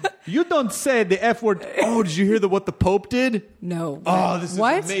 facente. You don't say the F word. Oh, did you hear what the Pope did? No. Oh, this is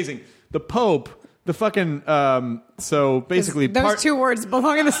amazing. The Pope, the fucking, so basically... Those two words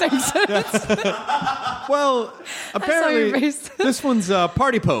belong in the same sentence. Well, apparently, this one's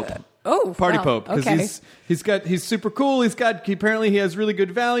Party Pope. Oh, Party wow. Pope, because he's super cool. Apparently he has really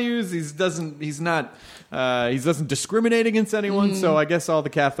good values. He doesn't discriminate against anyone. So I guess all the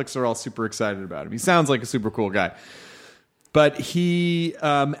Catholics are all super excited about him. He sounds like a super cool guy, but he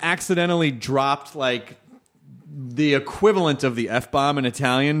accidentally dropped like the equivalent of the F-bomb in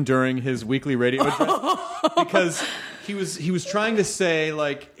Italian during his weekly radio address because he was trying to say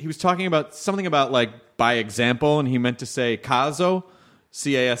like he was talking about something about like by example, and he meant to say caso.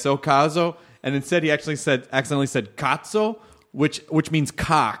 C-A-S-O, caso, and instead he accidentally said cazzo, which means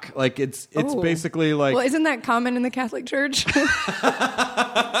cock. Like it's basically like. Well, isn't that common in the Catholic Church?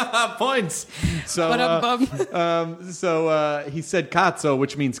 Points. So he said cazzo,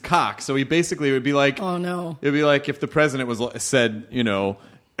 which means cock. So he basically would be like, oh no, it'd be like if the president said,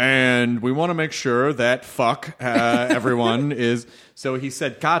 and we want to make sure that everyone is. So he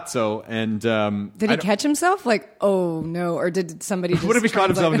said cazzo, and did he catch himself? Like, oh no, or did somebody? Just what if he caught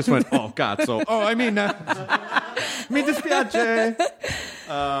himself and just went, oh cazzo? Oh, I mean, mi dispiace.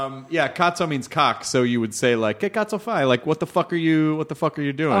 Cazzo means cock. So you would say like, che cazzo fai? Like, what the fuck are you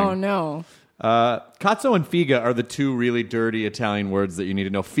doing? Oh no. Cazzo and figa are the two really dirty Italian words that you need to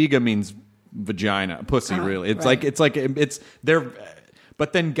know. Figa means vagina, pussy. Really, it's they're.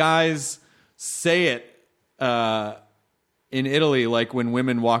 But then guys say it in Italy, like when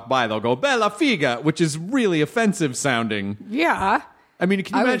women walk by, they'll go, bella figa, which is really offensive sounding. Yeah. I mean,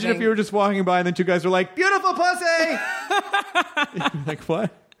 can you imagine if you were just walking by and then two guys were like, beautiful pussy? Like,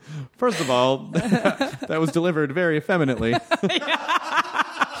 what? First of all, that was delivered very effeminately. I'm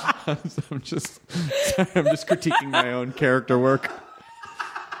just critiquing my own character work.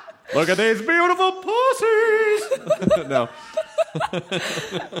 Look at these beautiful pussies! No.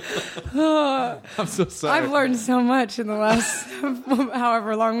 I'm so sorry. I've learned so much in the last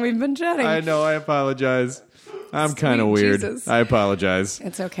however long we've been chatting. I know. I apologize. I'm kind of weird. Jesus. I apologize.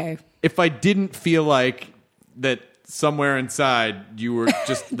 It's okay. If I didn't feel like that somewhere inside you were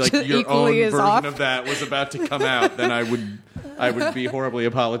just like your own version off. of that was about to come out, then I would be horribly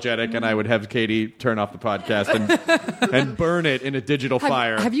apologetic, and I would have Katie turn off the podcast and burn it in a digital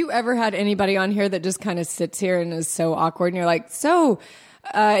fire. Have you ever had anybody on here that just kind of sits here and is so awkward, and you're like,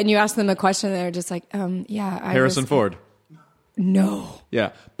 and you ask them a question, and they're just like, Harrison Ford. No.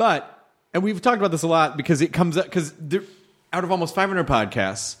 Yeah, and we've talked about this a lot because it comes up because out of almost 500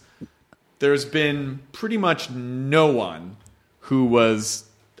 podcasts, there's been pretty much no one who was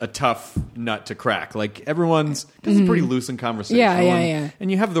a tough nut to crack. Like everyone's, because it's pretty loose in conversation. Yeah.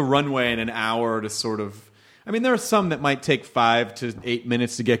 And you have the runway in an hour to sort of. I mean, there are some that might take 5 to 8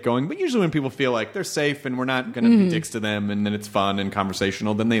 minutes to get going, but usually when people feel like they're safe and we're not going to be dicks to them, and then it's fun and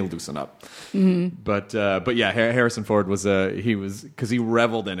conversational, then they loosen up. But yeah, Harrison Ford because he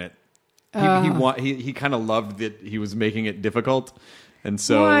reveled in it. He kind of loved that he was making it difficult, and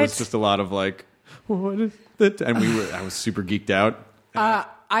so it was just a lot of like, what is that? And I was super geeked out.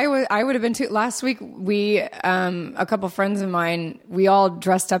 I would have been too. Last week, a couple friends of mine, we all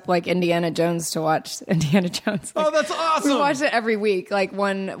dressed up like Indiana Jones to watch Indiana Jones. Oh, that's awesome! We watch it every week, like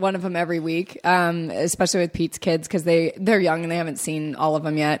one of them every week, especially with Pete's kids because they're young and they haven't seen all of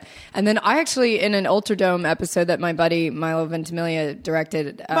them yet. And then I actually, in an Ultradome episode that my buddy Milo Ventimiglia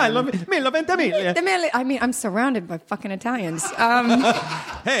directed. Milo Ventimiglia. I mean, I'm surrounded by fucking Italians.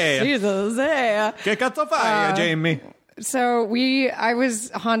 Hey, Jesus, hey. Che cazzo fai, Jaimie? I was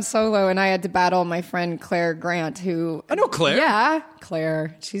Han Solo, and I had to battle my friend Claire Grant, who I know Claire. Yeah,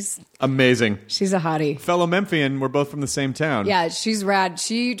 Claire. She's amazing. She's a hottie. Fellow Memphian. We're both from the same town. Yeah, she's rad.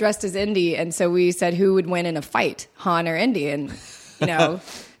 She dressed as Indy, and so we said who would win in a fight, Han or Indy, and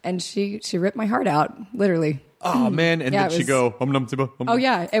and she ripped my heart out, literally. Oh man! And did she go? Oh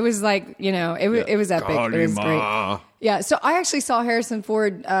yeah, it was like it was epic. It was great. Yeah, so I actually saw Harrison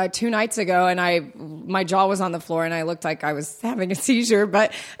Ford 2 nights ago, and my jaw was on the floor, and I looked like I was having a seizure.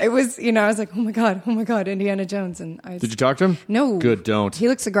 But it was, I was like, oh my god, Indiana Jones. And did you talk to him? No, good. Don't. He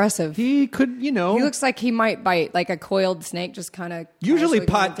looks aggressive. He could, He looks like he might bite, like a coiled snake, just kind of. Usually,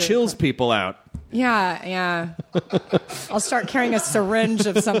 pot chills people out. Yeah. I'll start carrying a syringe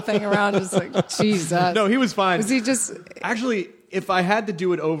of something around. Just like, Jesus. No, he was fine. Was he just... Actually, if I had to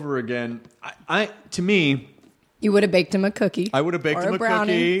do it over again, to me... You would have baked him a cookie. I would have baked him a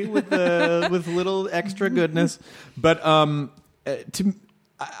cookie with a little extra goodness. But I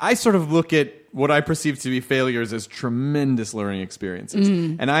sort of look at what I perceive to be failures as tremendous learning experiences.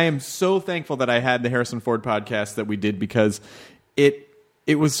 And I am so thankful that I had the Harrison Ford podcast that we did, because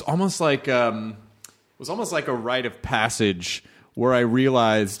it was almost like a rite of passage where I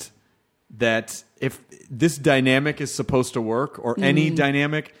realized that if this dynamic is supposed to work, or any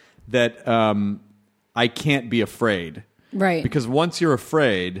dynamic, that I can't be afraid. Right. Because once you're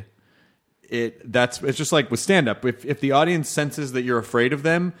afraid, it's just like with stand-up. If the audience senses that you're afraid of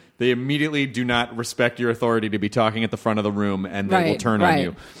them, they immediately do not respect your authority to be talking at the front of the room, and they will turn on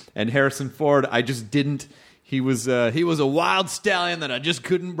you. And Harrison Ford, I just didn't. He was a wild stallion that I just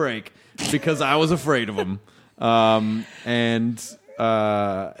couldn't break because I was afraid of him. And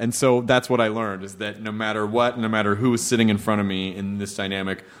so that's what I learned, is that no matter what, no matter who is sitting in front of me in this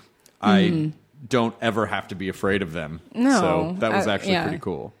dynamic, I don't ever have to be afraid of them. No. So that was actually pretty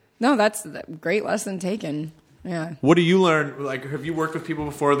cool. No, that's a great lesson taken. Yeah. What do you learn? Like, have you worked with people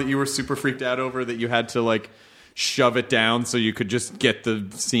before that you were super freaked out over, that you had to like shove it down so you could just get the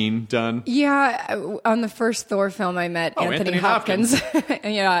scene done? Yeah, on the first Thor film, I met Anthony Hopkins.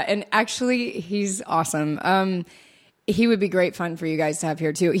 Yeah, and actually, he's awesome. He would be great fun for you guys to have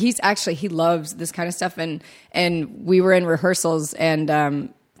here too. He loves this kind of stuff, and we were in rehearsals,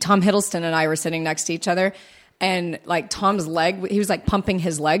 and Tom Hiddleston and I were sitting next to each other. And like Tom's leg, he was like pumping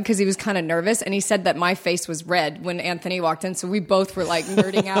his leg because he was kind of nervous. And he said that my face was red when Anthony walked in. So we both were like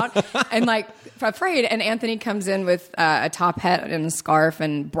nerding out and like afraid. And Anthony comes in with a top hat and a scarf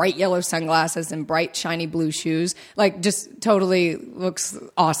and bright yellow sunglasses and bright shiny blue shoes. Like just totally looks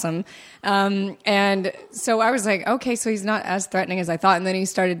awesome. And so I was like, okay, so he's not as threatening as I thought. And then he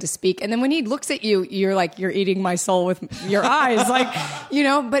started to speak. And then when he looks at you, you're like, you're eating my soul with your eyes. Like,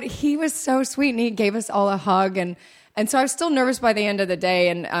 but he was so sweet, and he gave us all a hug. And so I was still nervous by the end of the day.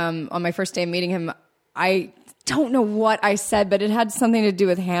 And on my first day of meeting him, I don't know what I said, but it had something to do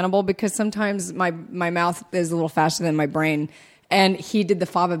with Hannibal, because sometimes my mouth is a little faster than my brain. And he did the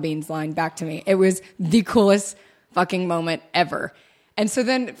fava beans line back to me. It was the coolest fucking moment ever. And so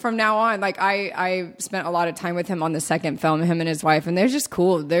then from now on, like I spent a lot of time with him on the second film, him and his wife, and they're just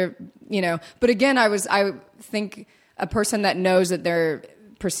cool. They're, but again, I think a person that knows that they're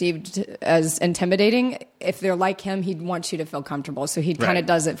perceived as intimidating, if they're like him, he'd want you to feel comfortable. So he kind of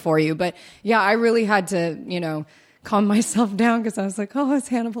does it for you. But yeah, I really had to, calm myself down, because I was like, oh, it's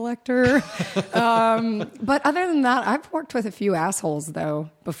Hannibal Lecter. But other than that, I've worked with a few assholes though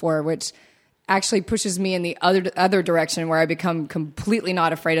before, which actually pushes me in the other direction, where I become completely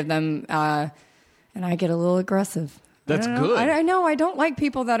not afraid of them, and I get a little aggressive. That's good. I know. I don't like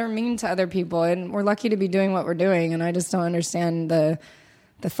people that are mean to other people, and we're lucky to be doing what we're doing, and I just don't understand the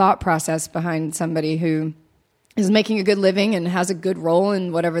thought process behind somebody who is making a good living and has a good role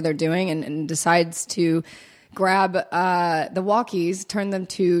in whatever they're doing, and decides to grab the walkies, turn them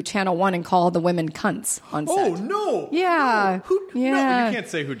to Channel 1, and call the women cunts on set. Oh, no. Yeah. No. No, you can't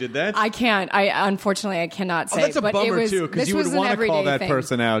say who did that. I can't. Unfortunately, I cannot say. Oh, that's a bummer, too, because you would want to call that thing.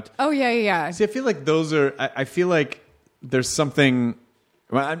 person out. Oh, yeah. See, I feel like those are... I feel like there's something...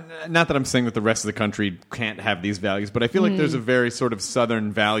 Well, not that I'm saying that the rest of the country can't have these values, but I feel like there's a very sort of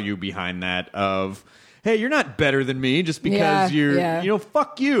Southern value behind that of... Hey, you're not better than me just because you're,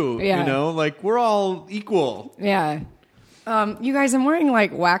 fuck you. Like we're all equal. Yeah. You guys, I'm wearing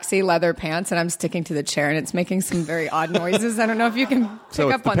like waxy leather pants, and I'm sticking to the chair, and it's making some very odd noises. I don't know if you can pick up on that. So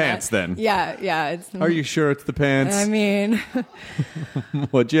it's the pants then? Yeah. Are you sure it's the pants? I mean...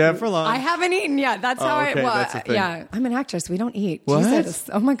 What'd you have for lunch? I haven't eaten yet. That's how that's the thing. Yeah, I'm an actress. We don't eat. What? Jesus.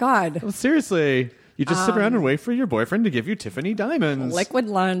 Oh my God. Well, seriously. You just sit around and wait for your boyfriend to give you Tiffany diamonds. Liquid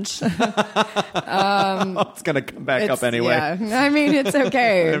lunch. It's going to come back up anyway. Yeah. I mean, it's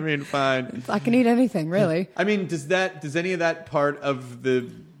okay. I mean, fine. I can eat anything, really. I mean, does any of that part of the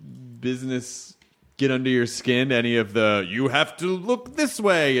business get under your skin? Any of the, you have to look this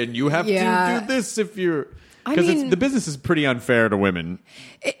way and you have to do this if you're... Because the business is pretty unfair to women.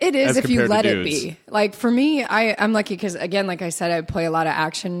 It is if you let it dudes. be. Like for me, I'm lucky because, again, like I said, I play a lot of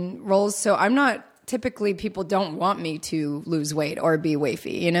action roles. So I'm not... Typically, people don't want me to lose weight or be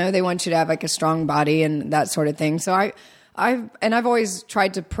wafy. You know, they want you to have like a strong body and that sort of thing. So I've always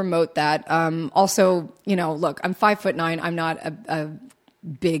tried to promote that. Also, you know, look, I'm 5'9". I'm not a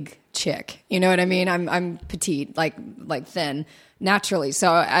big chick. You know what I mean? I'm petite, like thin naturally.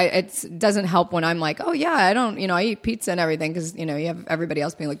 So it doesn't help when I'm like, oh yeah, I eat pizza and everything because, you know, you have everybody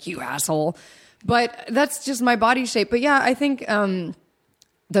else being like, you asshole. But that's just my body shape. But yeah, I think,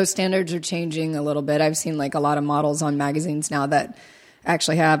 those standards are changing a little bit. I've seen like a lot of models on magazines now that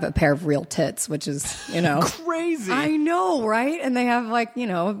actually have a pair of real tits, which is, you know, crazy. I know, right? And they have like, you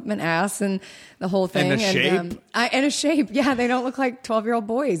know, an ass and the whole thing. And a shape. And a shape. Yeah, they don't look like 12-year-old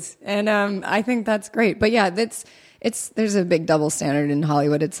boys. And I think that's great. But yeah, there's a big double standard in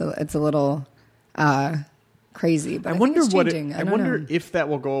Hollywood. It's a little crazy, but I wonder I wonder if that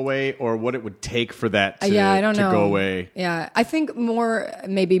will go away or what it would take for that to, I don't know. go away. Yeah, I think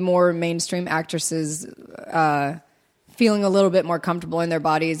maybe more mainstream actresses feeling a little bit more comfortable in their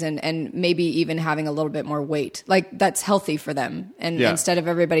bodies and maybe even having a little bit more weight. Like that's healthy for them. And instead of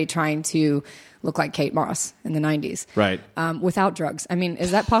everybody trying to look like Kate Moss in the 90s. Right. Without drugs. I mean,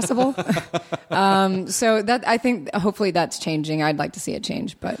 is that possible? So that I think hopefully that's changing. I'd like to see it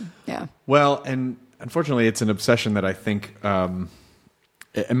change, but yeah. Well, and unfortunately, it's an obsession that I think. I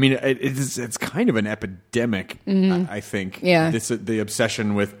mean, it's kind of an epidemic. I think. Yeah. The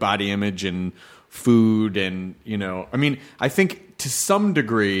obsession with body image and food, and you know, I mean, I think to some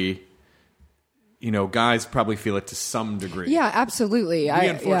degree, you know, guys probably feel it to some degree. Yeah, absolutely. We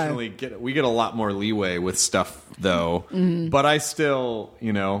unfortunately get a lot more leeway with stuff, though. Mm-hmm. But I still,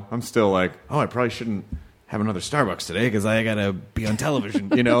 you know, I'm still like, oh, I probably shouldn't have another Starbucks today because I gotta be on television.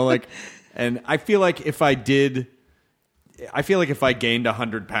 You know, like. And I feel like if I gained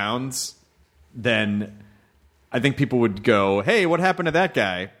 100 pounds, then I think people would go, hey, what happened to that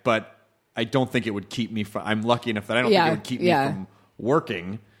guy? But I don't think it would keep me from, I'm lucky enough that I don't think it would keep me from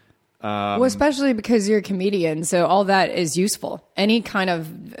working. Well, especially because you're a comedian, so all that is useful. Any kind of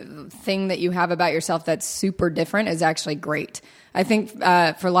thing that you have about yourself that's super different is actually great. I think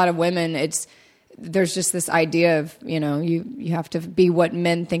for a lot of women, there's just this idea of, you know, you have to be what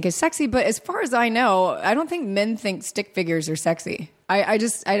men think is sexy. But as far as I know, I don't think men think stick figures are sexy. I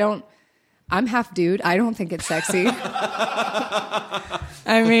don't, I'm half dude. I don't think it's sexy.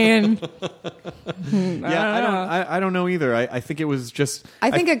 I mean, I don't know either. I think it was just,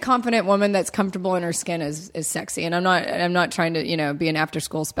 I think a confident woman that's comfortable in her skin is sexy. And I'm not trying to, you know, be an after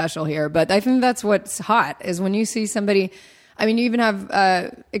school special here, but I think that's what's hot is when you see somebody. I mean, you even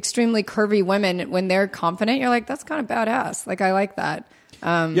have extremely curvy women when they're confident. You're like, that's kind of badass. Like, I like that.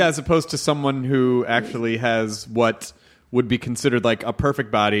 As opposed to someone who actually has what would be considered like a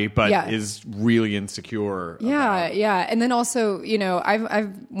perfect body, but is really insecure. Yeah. And then also, you know,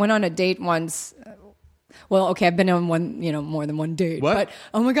 I've went on a date once. Well, okay, I've been on one, you know, more than one date. What? But,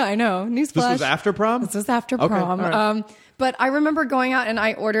 oh my God, I know. Newsflash. This was after prom? This was after okay, prom. right. But I remember going out and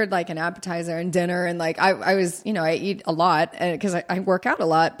I ordered like an appetizer and dinner and like I was, you know, I eat a lot because I work out a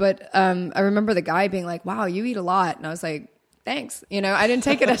lot. But I remember the guy being like, wow, you eat a lot. And I was like, thanks. You know, I didn't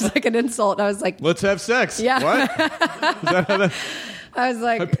take it as like an insult. I was like, let's have sex. Yeah. What? Is that how that... I was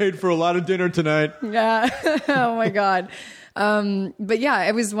like, I paid for a lot of dinner tonight. Yeah. Oh my God. But yeah,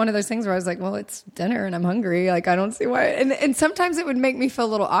 it was one of those things where I was like, well, it's dinner and I'm hungry. Like, I don't see why. And sometimes it would make me feel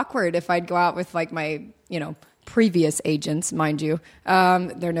a little awkward if I'd go out with like my, you know, previous agents, mind you.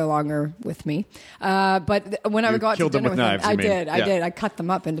 They're no longer with me. But when I would go out to dinner with them, I did. I cut them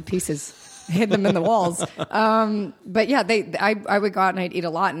up into pieces, hid them in the walls. But yeah, I would go out and I'd eat a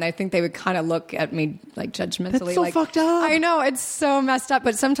lot, and I think they would kind of look at me like judgmentally. That's so like, fucked up. I know, it's so messed up.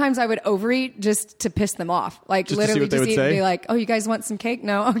 But sometimes I would overeat just to piss them off. Like just literally just eat say? and be like, "Oh, you guys want some cake?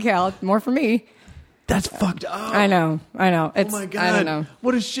 No, okay, more for me." That's fucked up. I know. It's, oh my God. I don't know.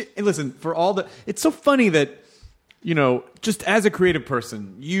 What is shit? Hey, listen, for all the, it's so funny that, you know, just as a creative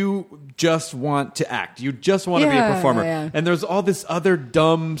person, you just want to act. You just want to be a performer. Yeah. And there's all this other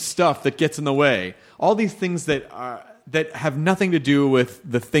dumb stuff that gets in the way. All these things that have nothing to do with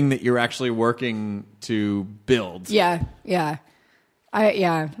the thing that you're actually working to build. Yeah.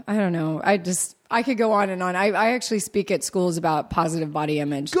 I don't know. I could go on and on. I actually speak at schools about positive body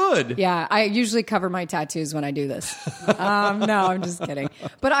image. Good. Yeah. I usually cover my tattoos when I do this. No, I'm just kidding.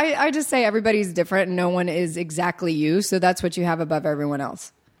 But I just say everybody's different and no one is exactly you. So that's what you have above everyone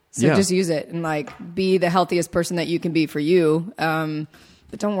else. So just use it and like be the healthiest person that you can be for you.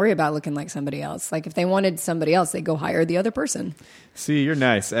 But don't worry about looking like somebody else. Like if they wanted somebody else, they go hire the other person. See, you're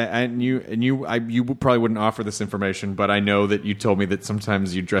nice, and you probably wouldn't offer this information, but I know that you told me that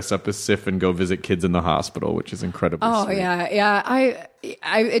sometimes you dress up as Sif and go visit kids in the hospital, which is incredibly sweet. Yeah.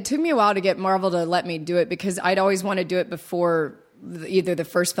 It took me a while to get Marvel to let me do it because I'd always want to do it before either the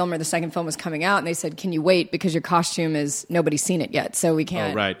first film or the second film was coming out, and they said, "Can you wait because your costume is nobody's seen it yet, so we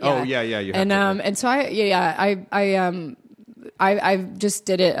can't." Oh right. Yeah. Oh yeah. You have and so I just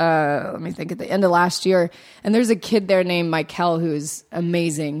did it, let me think, at the end of last year. And there's a kid there named Michael who's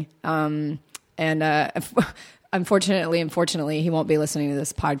amazing. Unfortunately, he won't be listening to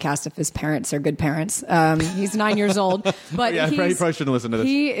this podcast if his parents are good parents. He's 9 years old. But he probably shouldn't listen to this.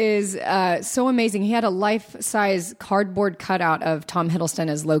 He is so amazing. He had a life-size cardboard cutout of Tom Hiddleston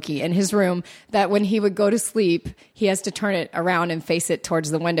as Loki in his room that when he would go to sleep, he has to turn it around and face it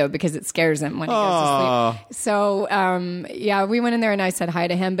towards the window because it scares him when he goes to sleep. So, we went in there and I said hi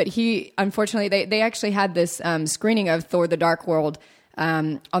to him. But unfortunately, they actually had this screening of Thor: The Dark World.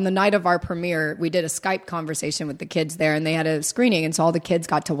 On the night of our premiere, we did a Skype conversation with the kids there, and they had a screening, and so all the kids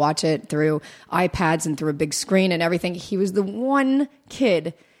got to watch it through iPads and through a big screen and everything. He was the one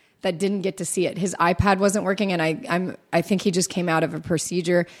kid that didn't get to see it. His iPad wasn't working, and I think he just came out of a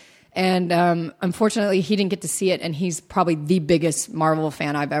procedure, and unfortunately, he didn't get to see it. And he's probably the biggest Marvel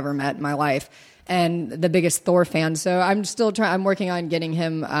fan I've ever met in my life, and the biggest Thor fan. So I'm still I'm working on getting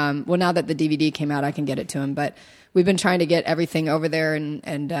him. Now that the DVD came out, I can get it to him, but. We've been trying to get everything over there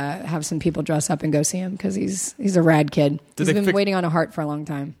and have some people dress up and go see him because he's a rad kid. He's been waiting on a heart for a long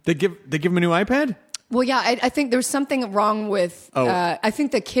time. They give him a new iPad? Well, yeah, I think there's something wrong with. I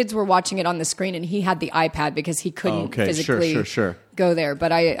think the kids were watching it on the screen and he had the iPad because he couldn't physically go there.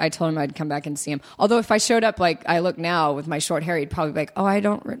 But I told him I'd come back and see him. Although if I showed up like I look now with my short hair, he'd probably be like, "Oh, I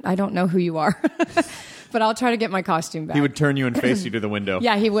don't know who you are." But I'll try to get my costume back. He would turn you and face you to the window.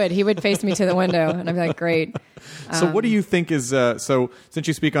 Yeah, he would. He would face me to the window, and I'd be like, "Great." So, what do you think is so? Since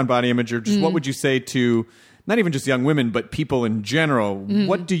you speak on body image, or just what would you say to not even just young women, but people in general?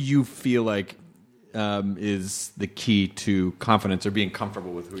 What do you feel like is the key to confidence or being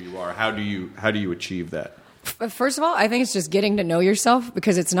comfortable with who you are? How do you achieve that? First of all, I think it's just getting to know yourself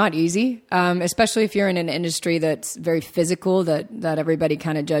because it's not easy, especially if you're in an industry that's very physical, that everybody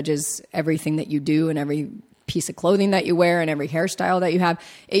kind of judges everything that you do and every piece of clothing that you wear and every hairstyle that you have.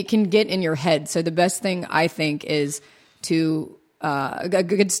 It can get in your head. So the best thing I think is to a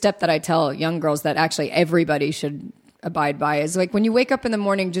good step that I tell young girls that actually everybody should abide by is like when you wake up in the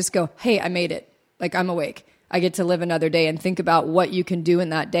morning, just go, "Hey, I made it. Like I'm awake. I get to live another day," and think about what you can do in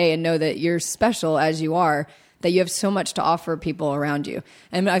that day and know that you're special as you are, that you have so much to offer people around you.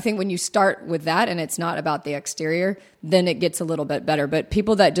 And I think when you start with that and it's not about the exterior, then it gets a little bit better. But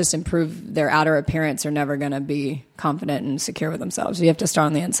people that just improve their outer appearance are never going to be confident and secure with themselves. You have to start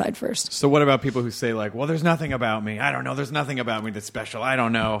on the inside first. So what about people who say like, "Well, there's nothing about me. I don't know. There's nothing about me that's special. I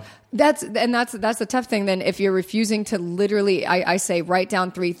don't know." That's the tough thing. Then if you're refusing to literally, I say write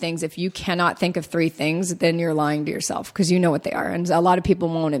down 3 things. If you cannot think of 3 things, then you're lying to yourself because you know what they are. And a lot of people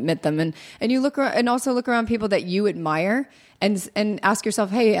won't admit them. And you look around, and also look around people that you admire and ask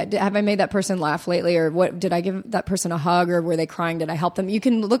yourself, "Hey, have I made that person laugh lately? Or what, did I give that person a hug, or were they crying? Did I help them?" You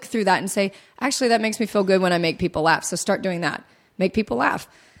can look through that and say, "Actually, that makes me feel good when I make people laugh." So start doing that. Make people laugh.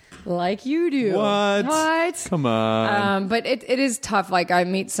 Like you do. What? Come on. But it is tough. Like I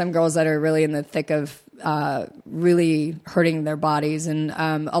meet some girls that are really in the thick of really hurting their bodies. And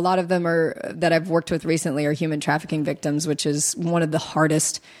a lot of them that I've worked with recently are human trafficking victims, which is one of the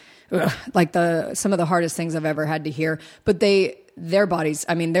hardest, some of the hardest things I've ever had to hear. But their bodies,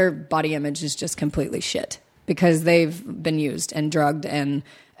 I mean, their body image is just completely shit because they've been used and drugged and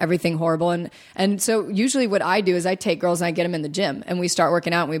everything horrible. And so usually what I do is I take girls and I get them in the gym and we start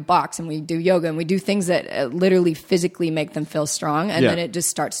working out and we box and we do yoga and we do things that literally physically make them feel strong. And then it just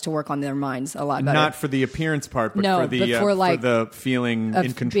starts to work on their minds a lot better. Not for the appearance part, but for the feeling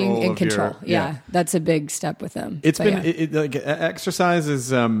in control. Being in control. Yeah. That's a big step with them. It's exercise is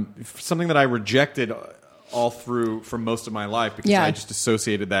something that I rejected all through for most of my life because I just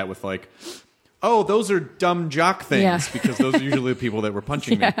associated that with like, "Oh, those are dumb jock things," because those are usually the people that were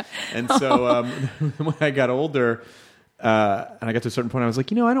punching me. And so when I got older and I got to a certain point, I was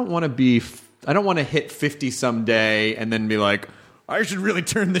like, I don't want to hit 50 someday and then be like, I should really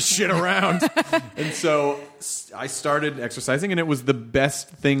turn this shit around. And so I started exercising, and it was the best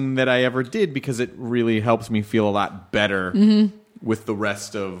thing that I ever did because it really helps me feel a lot better with the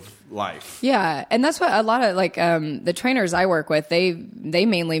rest of life. Yeah, and that's what a lot of the trainers I work with, they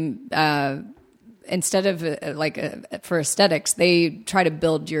mainly instead of for aesthetics, they try to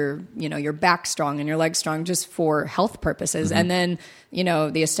build your back strong and your legs strong just for health purposes. And then,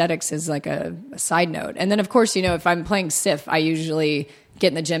 the aesthetics is like a side note. And then of course, if I'm playing SIF, I usually get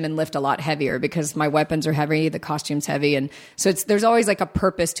in the gym and lift a lot heavier because my weapons are heavy, the costume's heavy. And so there's always like a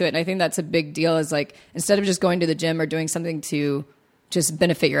purpose to it. And I think that's a big deal is like, instead of just going to the gym or doing something to just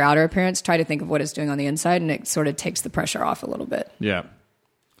benefit your outer appearance, try to think of what it's doing on the inside, and it sort of takes the pressure off a little bit. Yeah.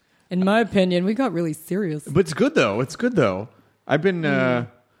 In my opinion, we got really serious. But it's good though. I've been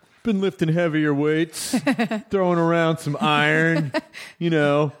lifting heavier weights, throwing around some iron.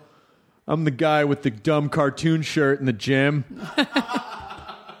 I'm the guy with the dumb cartoon shirt in the gym.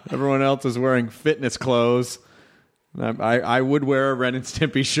 Everyone else is wearing fitness clothes. I would wear a Ren and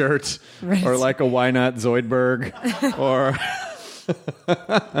Stimpy shirt, or like a Why Not Zoidberg, or.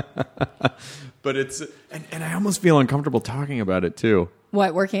 But it's and I almost feel uncomfortable talking about it too.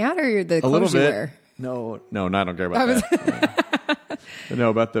 What, working out or the clothes you wear? No, I don't care about that. No,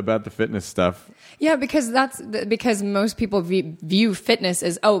 about the fitness stuff. Yeah, because most people view fitness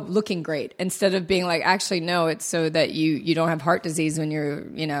as looking great instead of being like, actually no, it's so that you don't have heart disease when you're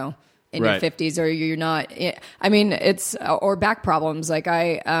in your 50s, or you're not. I mean, it's or back problems. Like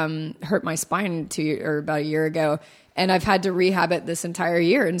I hurt my spine about a year ago. And I've had to rehab it this entire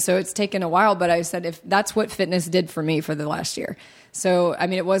year. And so it's taken a while, but I said, if that's what fitness did for me for the last year. So, I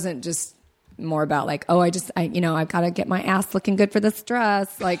mean, it wasn't just more about like, I've got to get my ass looking good for this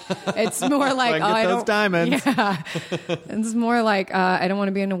dress. Like, it's more like, I those diamonds. Yeah. It's more like, I don't want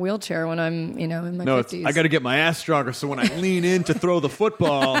to be in a wheelchair when I'm, in my 50s. I got to get my ass stronger. So when I lean in to throw the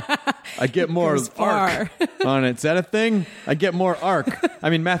football, I get more arc on it. Is that a thing? I get more arc.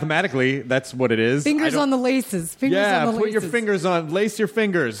 I mean, mathematically, that's what it is. Fingers on the laces. Put your fingers on. Lace your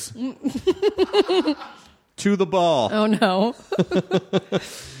fingers. To the ball. Oh, no.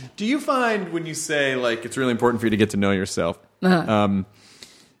 Do you find when you say, like, it's really important for you to get to know yourself, it's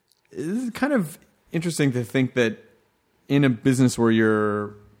kind of interesting to think that in a business where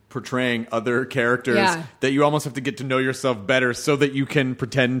you're portraying other characters, that you almost have to get to know yourself better so that you can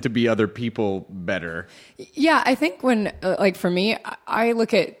pretend to be other people better? Yeah, I think when, for me, I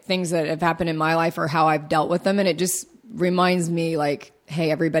look at things that have happened in my life or how I've dealt with them, and it just reminds me, like, hey,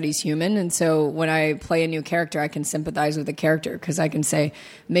 everybody's human. And so when I play a new character, I can sympathize with the character because I can say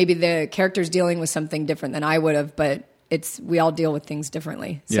maybe the character's dealing with something different than I would have, but we all deal with things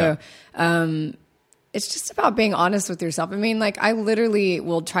differently. So it's just about being honest with yourself. I mean, like, I literally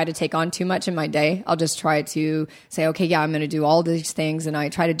will try to take on too much in my day. I'll just try to say, okay, yeah, I'm going to do all these things, and I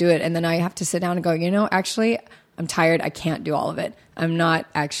try to do it. And then I have to sit down and go, actually, I'm tired. I can't do all of it. I'm not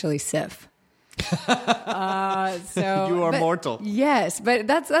actually Sif. So you are mortal. Yes, but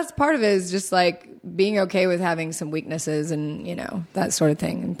that's part of it, is just like being okay with having some weaknesses and that sort of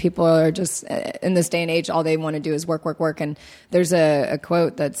thing. And people are just in this day and age, all they want to do is work. And there's a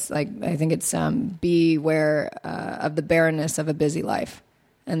quote that's like, I think it's beware of the barrenness of a busy life.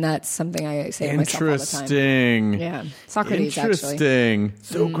 And that's something I say to myself all the time. Interesting. Yeah, Socrates. Interesting. Actually.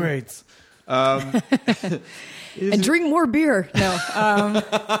 So great. And drink more beer. No.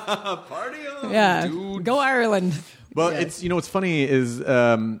 Party on, yeah. dude. Go Ireland. Well, it's what's funny is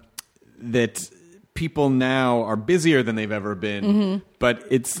that people now are busier than they've ever been, but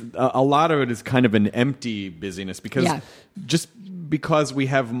it's a lot of it is kind of an empty busyness because because we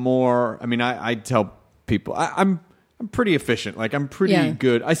have more. I mean, I tell people I'm pretty efficient. Like, I'm pretty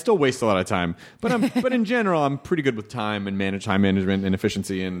good. I still waste a lot of time, but but in general, I'm pretty good with time and time management and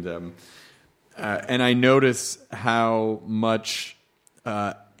efficiency. And I notice how much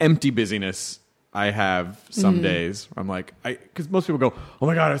empty busyness I have some days. I'm like, because most people go, oh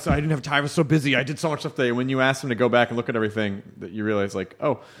my God, I didn't have time. I was so busy. I did so much stuff today. And when you ask them to go back and look at everything, that you realize, like,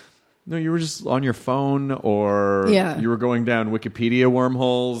 oh, no, you were just on your phone, or you were going down Wikipedia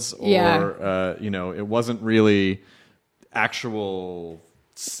wormholes, or, it wasn't really actual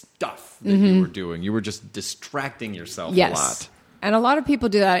stuff that you were doing. You were just distracting yourself a lot. And a lot of people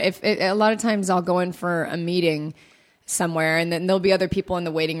do that. A lot of times I'll go in for a meeting somewhere, and then there'll be other people in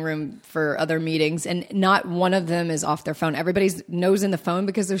the waiting room for other meetings, and not one of them is off their phone. Everybody's nose in the phone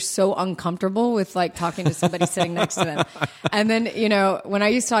because they're so uncomfortable with like talking to somebody sitting next to them. And then, when I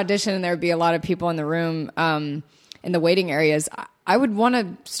used to audition and there'd be a lot of people in the room, in the waiting areas, I would want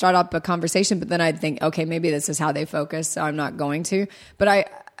to start up a conversation, but then I'd think, okay, maybe this is how they focus, so I'm not going to. But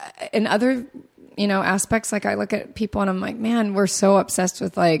in other aspects. Like I look at people and I'm like, man, we're so obsessed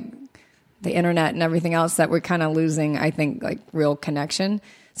with like the internet and everything else that we're kind of losing, I think, like real connection.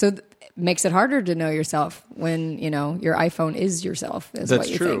 So it makes it harder to know yourself when, your iPhone is yourself, is That's what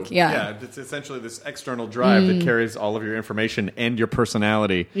you true. think. Yeah. Yeah. It's essentially this external drive that carries all of your information and your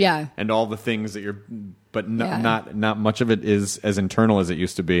personality. Yeah. And all the things that not much of it is as internal as it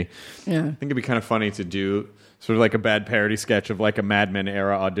used to be. Yeah. I think it'd be kind of funny to do sort of like a bad parody sketch of like a Mad Men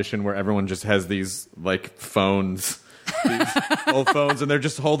era audition where everyone just has these like phones. These old phones, and they're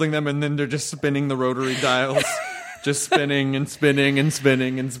just holding them, and then they're just spinning the rotary dials, just spinning and spinning and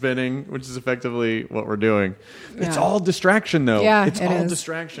spinning and spinning, which is effectively what we're doing. Yeah. It's all distraction, though. Yeah, it's it all is.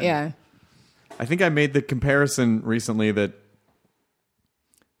 distraction. Yeah. I think I made the comparison recently that,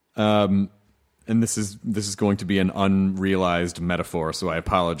 and this is going to be an unrealized metaphor, so I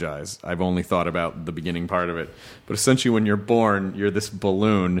apologize. I've only thought about the beginning part of it. But essentially, when you're born, you're this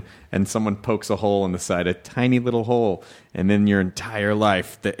balloon, and someone pokes a hole in the side, a tiny little hole, and then your entire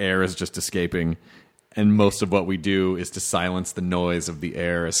life, the air is just escaping. And most of what we do is to silence the noise of the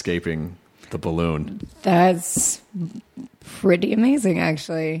air escaping the balloon. That's pretty amazing,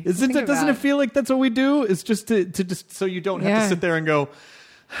 actually. Doesn't it feel like that's what we do? It's just to just so you don't have to sit there and go,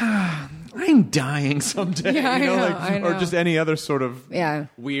 I'm dying someday, Yeah, I know. or just any other sort of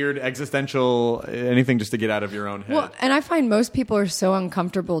weird existential anything just to get out of your own head. Well, and I find most people are so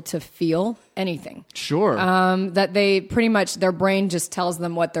uncomfortable to feel anything. Sure. That they pretty much, their brain just tells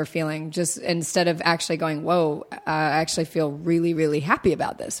them what they're feeling, just instead of actually going, whoa, I actually feel really, really happy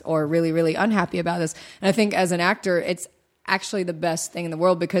about this or really, really unhappy about this. And I think as an actor, it's actually the best thing in the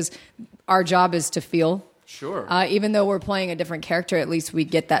world because our job is to feel. Sure. Even though we're playing a different character, at least we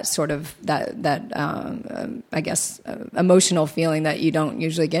get that sort of emotional feeling that you don't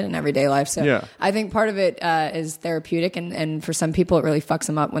usually get in everyday life. So I think part of it is therapeutic, and for some people it really fucks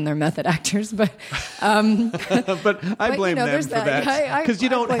them up when they're method actors. But but I blame them for that because you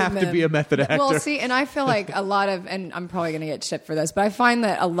don't have to be a method actor. Well, see, and I feel like a lot of, and I'm probably going to get shit for this, but I find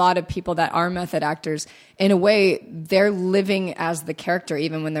that a lot of people that are method actors, in a way, they're living as the character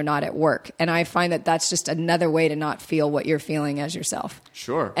even when they're not at work. And I find that that's just another way to not feel what you're feeling as yourself.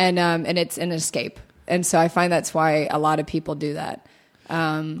 Sure. And it's an escape. And so I find that's why a lot of people do that.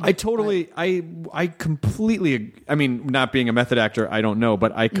 I completely, I mean, not being a method actor, I don't know,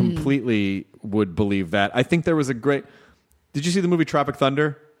 but I completely would believe that. I think there was did you see the movie Tropic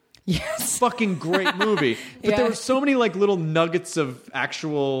Thunder? Yes. Fucking great movie. But there were so many like little nuggets of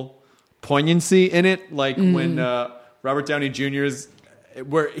actual poignancy in it, like when Robert Downey Jr.'s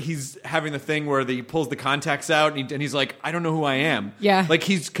where he's having the thing where he pulls the contacts out and he's like, I don't know who I am. Yeah. Like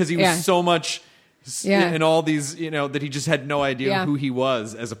because he was so much in all these, that he just had no idea who he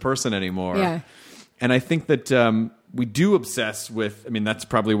was as a person anymore. Yeah. And I think that we do obsess with, I mean, that's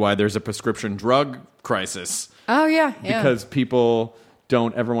probably why there's a prescription drug crisis. Oh, yeah. Because people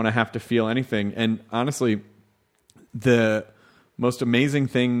don't ever want to have to feel anything. And honestly, the most amazing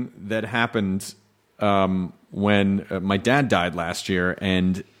thing that happened when my dad died last year,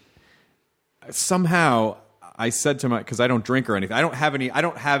 and somehow I said to because I don't drink or anything, I don't have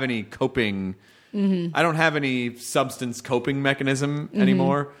any coping, I don't have any substance coping mechanism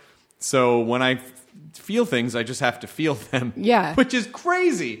anymore. So when I feel things, I just have to feel them. Yeah. Which is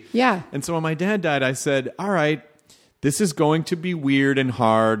crazy. Yeah. And so when my dad died, I said, all right, this is going to be weird and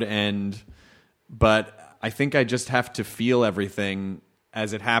hard, but I think I just have to feel everything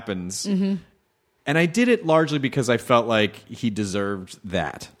as it happens. And I did it largely because I felt like he deserved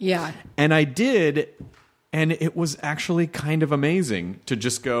that. Yeah. And I did, and it was actually kind of amazing to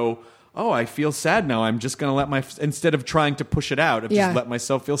just go, oh, I feel sad now. I'm just going to instead of trying to push it out, just let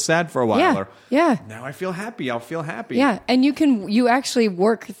myself feel sad for a while. Yeah. Or, now I feel happy. I'll feel happy. Yeah. And you actually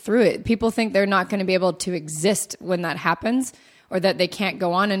work through it. People think they're not going to be able to exist when that happens, or that they can't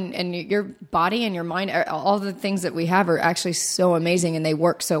go on, and your body and your mind, all the things that we have are actually so amazing, and they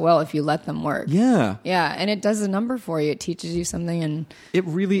work so well if you let them work. Yeah. Yeah, and it does a number for you. It teaches you something, and it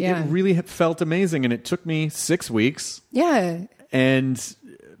really felt amazing, and it took me 6 weeks. Yeah.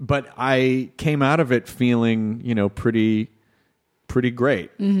 But I came out of it feeling, pretty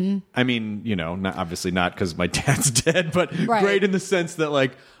great. I mean, obviously not because my dad's dead, but great in the sense that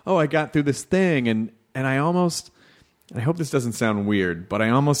like, oh, I got through this thing, and I hope this doesn't sound weird, but I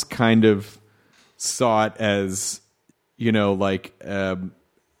almost kind of saw it as, the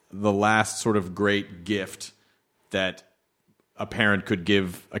last sort of great gift that a parent could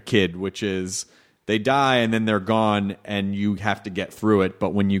give a kid, which is they die and then they're gone and you have to get through it.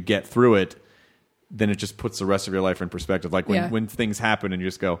 But when you get through it, then it just puts the rest of your life in perspective. Like when things happen and you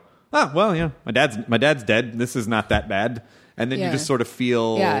just go, oh, well, yeah, my dad's dead. This is not that bad. And then you Yeah. just sort of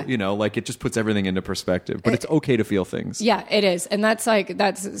feel, Yeah. like it just puts everything into perspective. But it's okay to feel things. Yeah, it is. And that's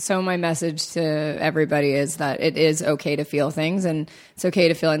so my message to everybody is that it is okay to feel things, and it's okay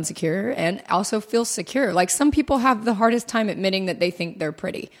to feel insecure and also feel secure. Like, some people have the hardest time admitting that they think they're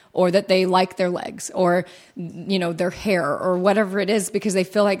pretty, or that they like their legs, or, their hair, or whatever it is, because they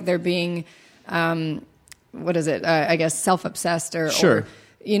feel like they're being, I guess, self-obsessed or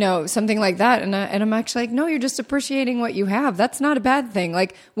something like that. And I'm actually like, no, you're just appreciating what you have. That's not a bad thing.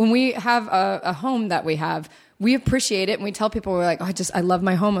 Like, when we have a home that we have, we appreciate it, and we tell people, we're like, I love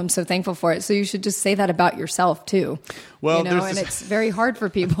my home. I'm so thankful for it. So you should just say that about yourself too. Well, and it's very hard for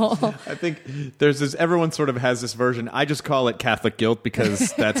people. I think there's this, everyone sort of has this version. I just call it Catholic guilt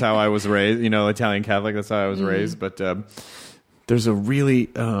because that's how I was raised, Italian Catholic. That's how I was raised. But there's a really,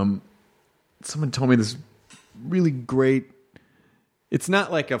 someone told me this really great, it's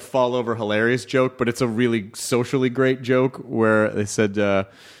not like a fall over hilarious joke, but it's a really socially great joke where they said,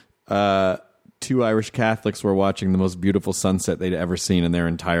 2 Irish Catholics were watching the most beautiful sunset they'd ever seen in their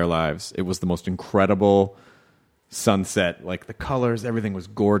entire lives. It was the most incredible sunset. Like, the colors, everything was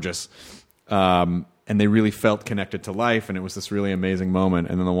gorgeous. And they really felt connected to life, and it was this really amazing moment.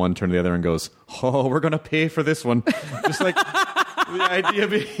 And then the one turned to the other and goes, "Oh, we're going to pay for this one." Just like the idea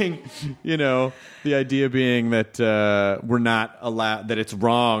being that we're not allowed, that it's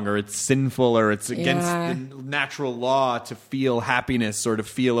wrong or it's sinful or it's against the natural law to feel happiness or to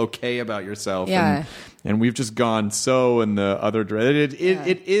feel okay about yourself. Yeah. And we've just gone so in the other direction.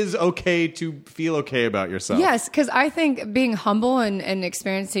 It is okay to feel okay about yourself. Yes, because I think being humble and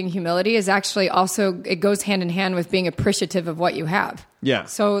experiencing humility is actually also, it goes hand in hand with being appreciative of what you have. Yeah.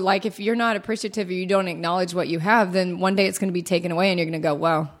 So, like, if you're not appreciative or you don't acknowledge what you have, then one day it's going to be taken away, and you're going to go,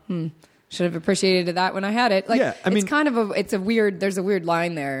 "Wow, should have appreciated that when I had it." Like, Yeah, I mean, it's kind of there's a weird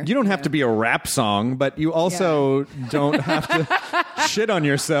line there. You don't have to be a rap song, but you also don't have to shit on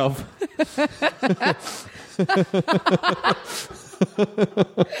yourself.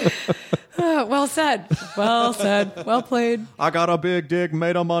 Well said. Well said. Well played. I got a big dick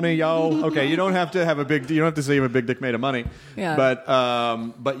made of money, yo. Okay, you don't have to have you don't have to say you have a big dick made of money. Yeah.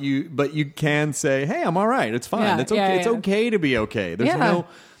 But you can say, "Hey, I'm all right. It's fine. Yeah, It's okay. yeah, It's yeah. okay to be okay." There's Yeah.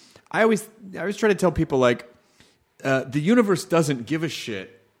 I always try to tell people, like, the universe doesn't give a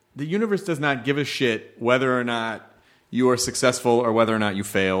shit. The universe does not give a shit whether or not you are successful or whether or not you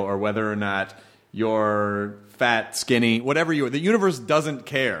fail or whether or not you're fat, skinny, whatever you are. The universe doesn't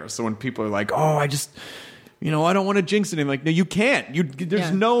care. So when people are like, "Oh, I just, I don't want to jinx anything," like, no, you can't.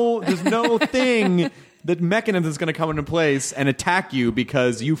 There's no thing that mechanism is going to come into place and attack you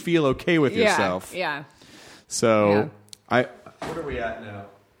because you feel okay with yourself. Yeah. So what are we at now?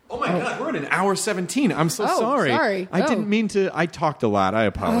 Oh my God, we're at an hour 17. I'm so sorry. Sorry. I didn't mean to. I talked a lot. I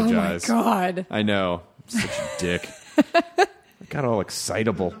apologize. Oh my God. I know. I'm such a dick. I got all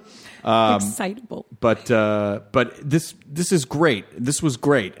excitable. Excitable. But this is great. This was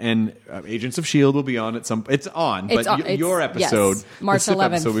great. And Agents of S.H.I.E.L.D. will be on at some. It's on. It's but on. Your episode, yes, March the SIP 11th.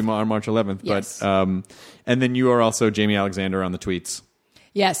 episode will be on March 11th. Yes. But and then you are also Jaimie Alexander on the tweets.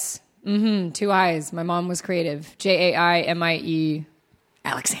 Yes. 2 I's. My mom was creative. Jaimie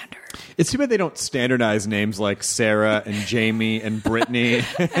Alexander. It's too bad they don't standardize names like Sarah and Jamie and Brittany.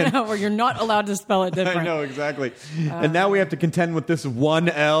 Where you're not allowed to spell it different. I know, exactly. And now we have to contend with this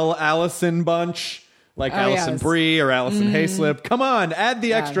 1L Allison bunch, like Allison yes. Brie or Allison Hayslip. Come on, add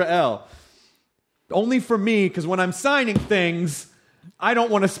the extra L. Only for me, because when I'm signing things, I don't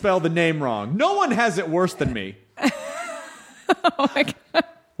want to spell the name wrong. No one has it worse than me. Oh my God.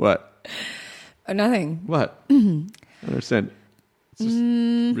 What? Nothing. What? I don't understand. It's just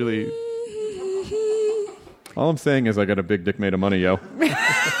really... All I'm saying is I got a big dick made of money, yo.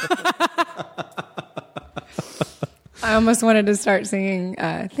 I almost wanted to start singing,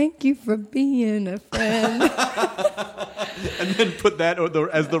 "Thank you for being a friend." And then put that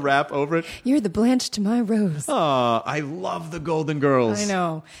as the rap over it. You're the Blanche to my rose. Oh, I love the Golden Girls. I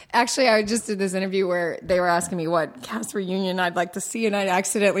know. Actually, I just did this interview where they were asking me what cast reunion I'd like to see, and I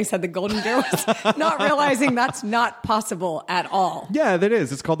accidentally said the Golden Girls, not realizing that's not possible at all. Yeah, that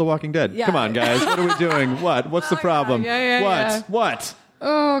is. It's called The Walking Dead. Yeah. Come on, guys. What are we doing? What? What's the problem? Yeah. What?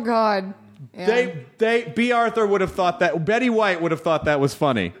 Oh, God. Yeah. B. Arthur would have thought that. Betty White would have thought that was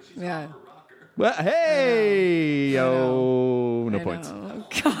funny. Yeah. Well, hey, know. no I points. know.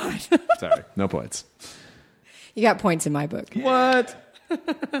 God. Sorry, no points. You got points in my book. What?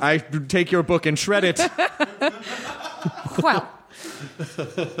 I take your book and shred it. Well.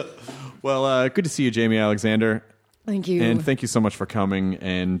 Well, good to see you, Jaimie Alexander. Thank you. And thank you so much for coming.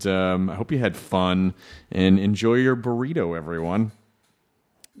 And I hope you had fun. And enjoy your burrito, everyone.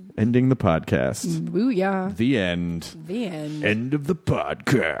 Ending the podcast. Booyah. The end. The end. End of the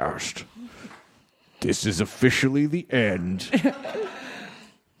podcast. This is officially the end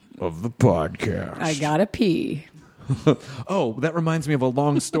of the podcast. I gotta pee. Oh, that reminds me of a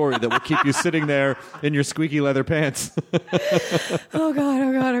long story that will keep you sitting there in your squeaky leather pants. Oh, God,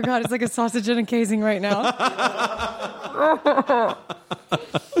 oh, God, oh, God. It's like a sausage in a casing right now.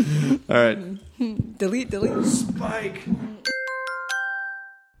 All right. Delete. Spike.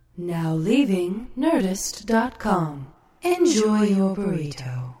 Now leaving Nerdist.com. Enjoy your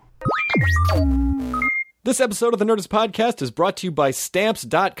burrito. This episode of the Nerdist Podcast is brought to you by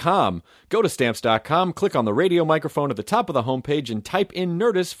Stamps.com. Go to Stamps.com, click on the radio microphone at the top of the homepage, and type in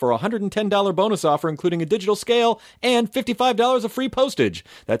Nerdist for a $110 bonus offer, including a digital scale and $55 of free postage.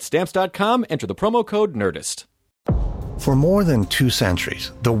 That's Stamps.com. Enter the promo code NERDIST. For more than 2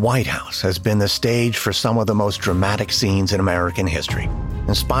 centuries, the White House has been the stage for some of the most dramatic scenes in American history.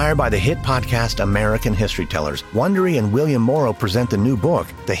 Inspired by the hit podcast American History Tellers, Wondery and William Morrow present the new book,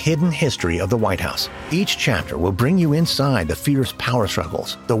 The Hidden History of the White House. Each chapter will bring you inside the fierce power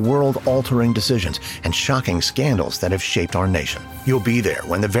struggles, the world-altering decisions, and shocking scandals that have shaped our nation. You'll be there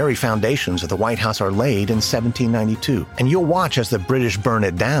when the very foundations of the White House are laid in 1792, and you'll watch as the British burn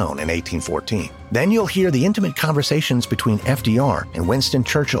it down in 1814. Then you'll hear the intimate conversations between FDR and Winston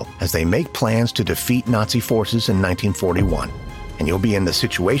Churchill as they make plans to defeat Nazi forces in 1941. And you'll be in the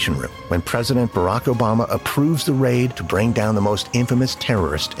Situation Room when President Barack Obama approves the raid to bring down the most infamous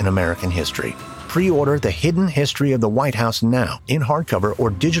terrorist in American history. Pre-order The Hidden History of the White House now in hardcover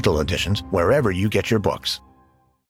or digital editions wherever you get your books.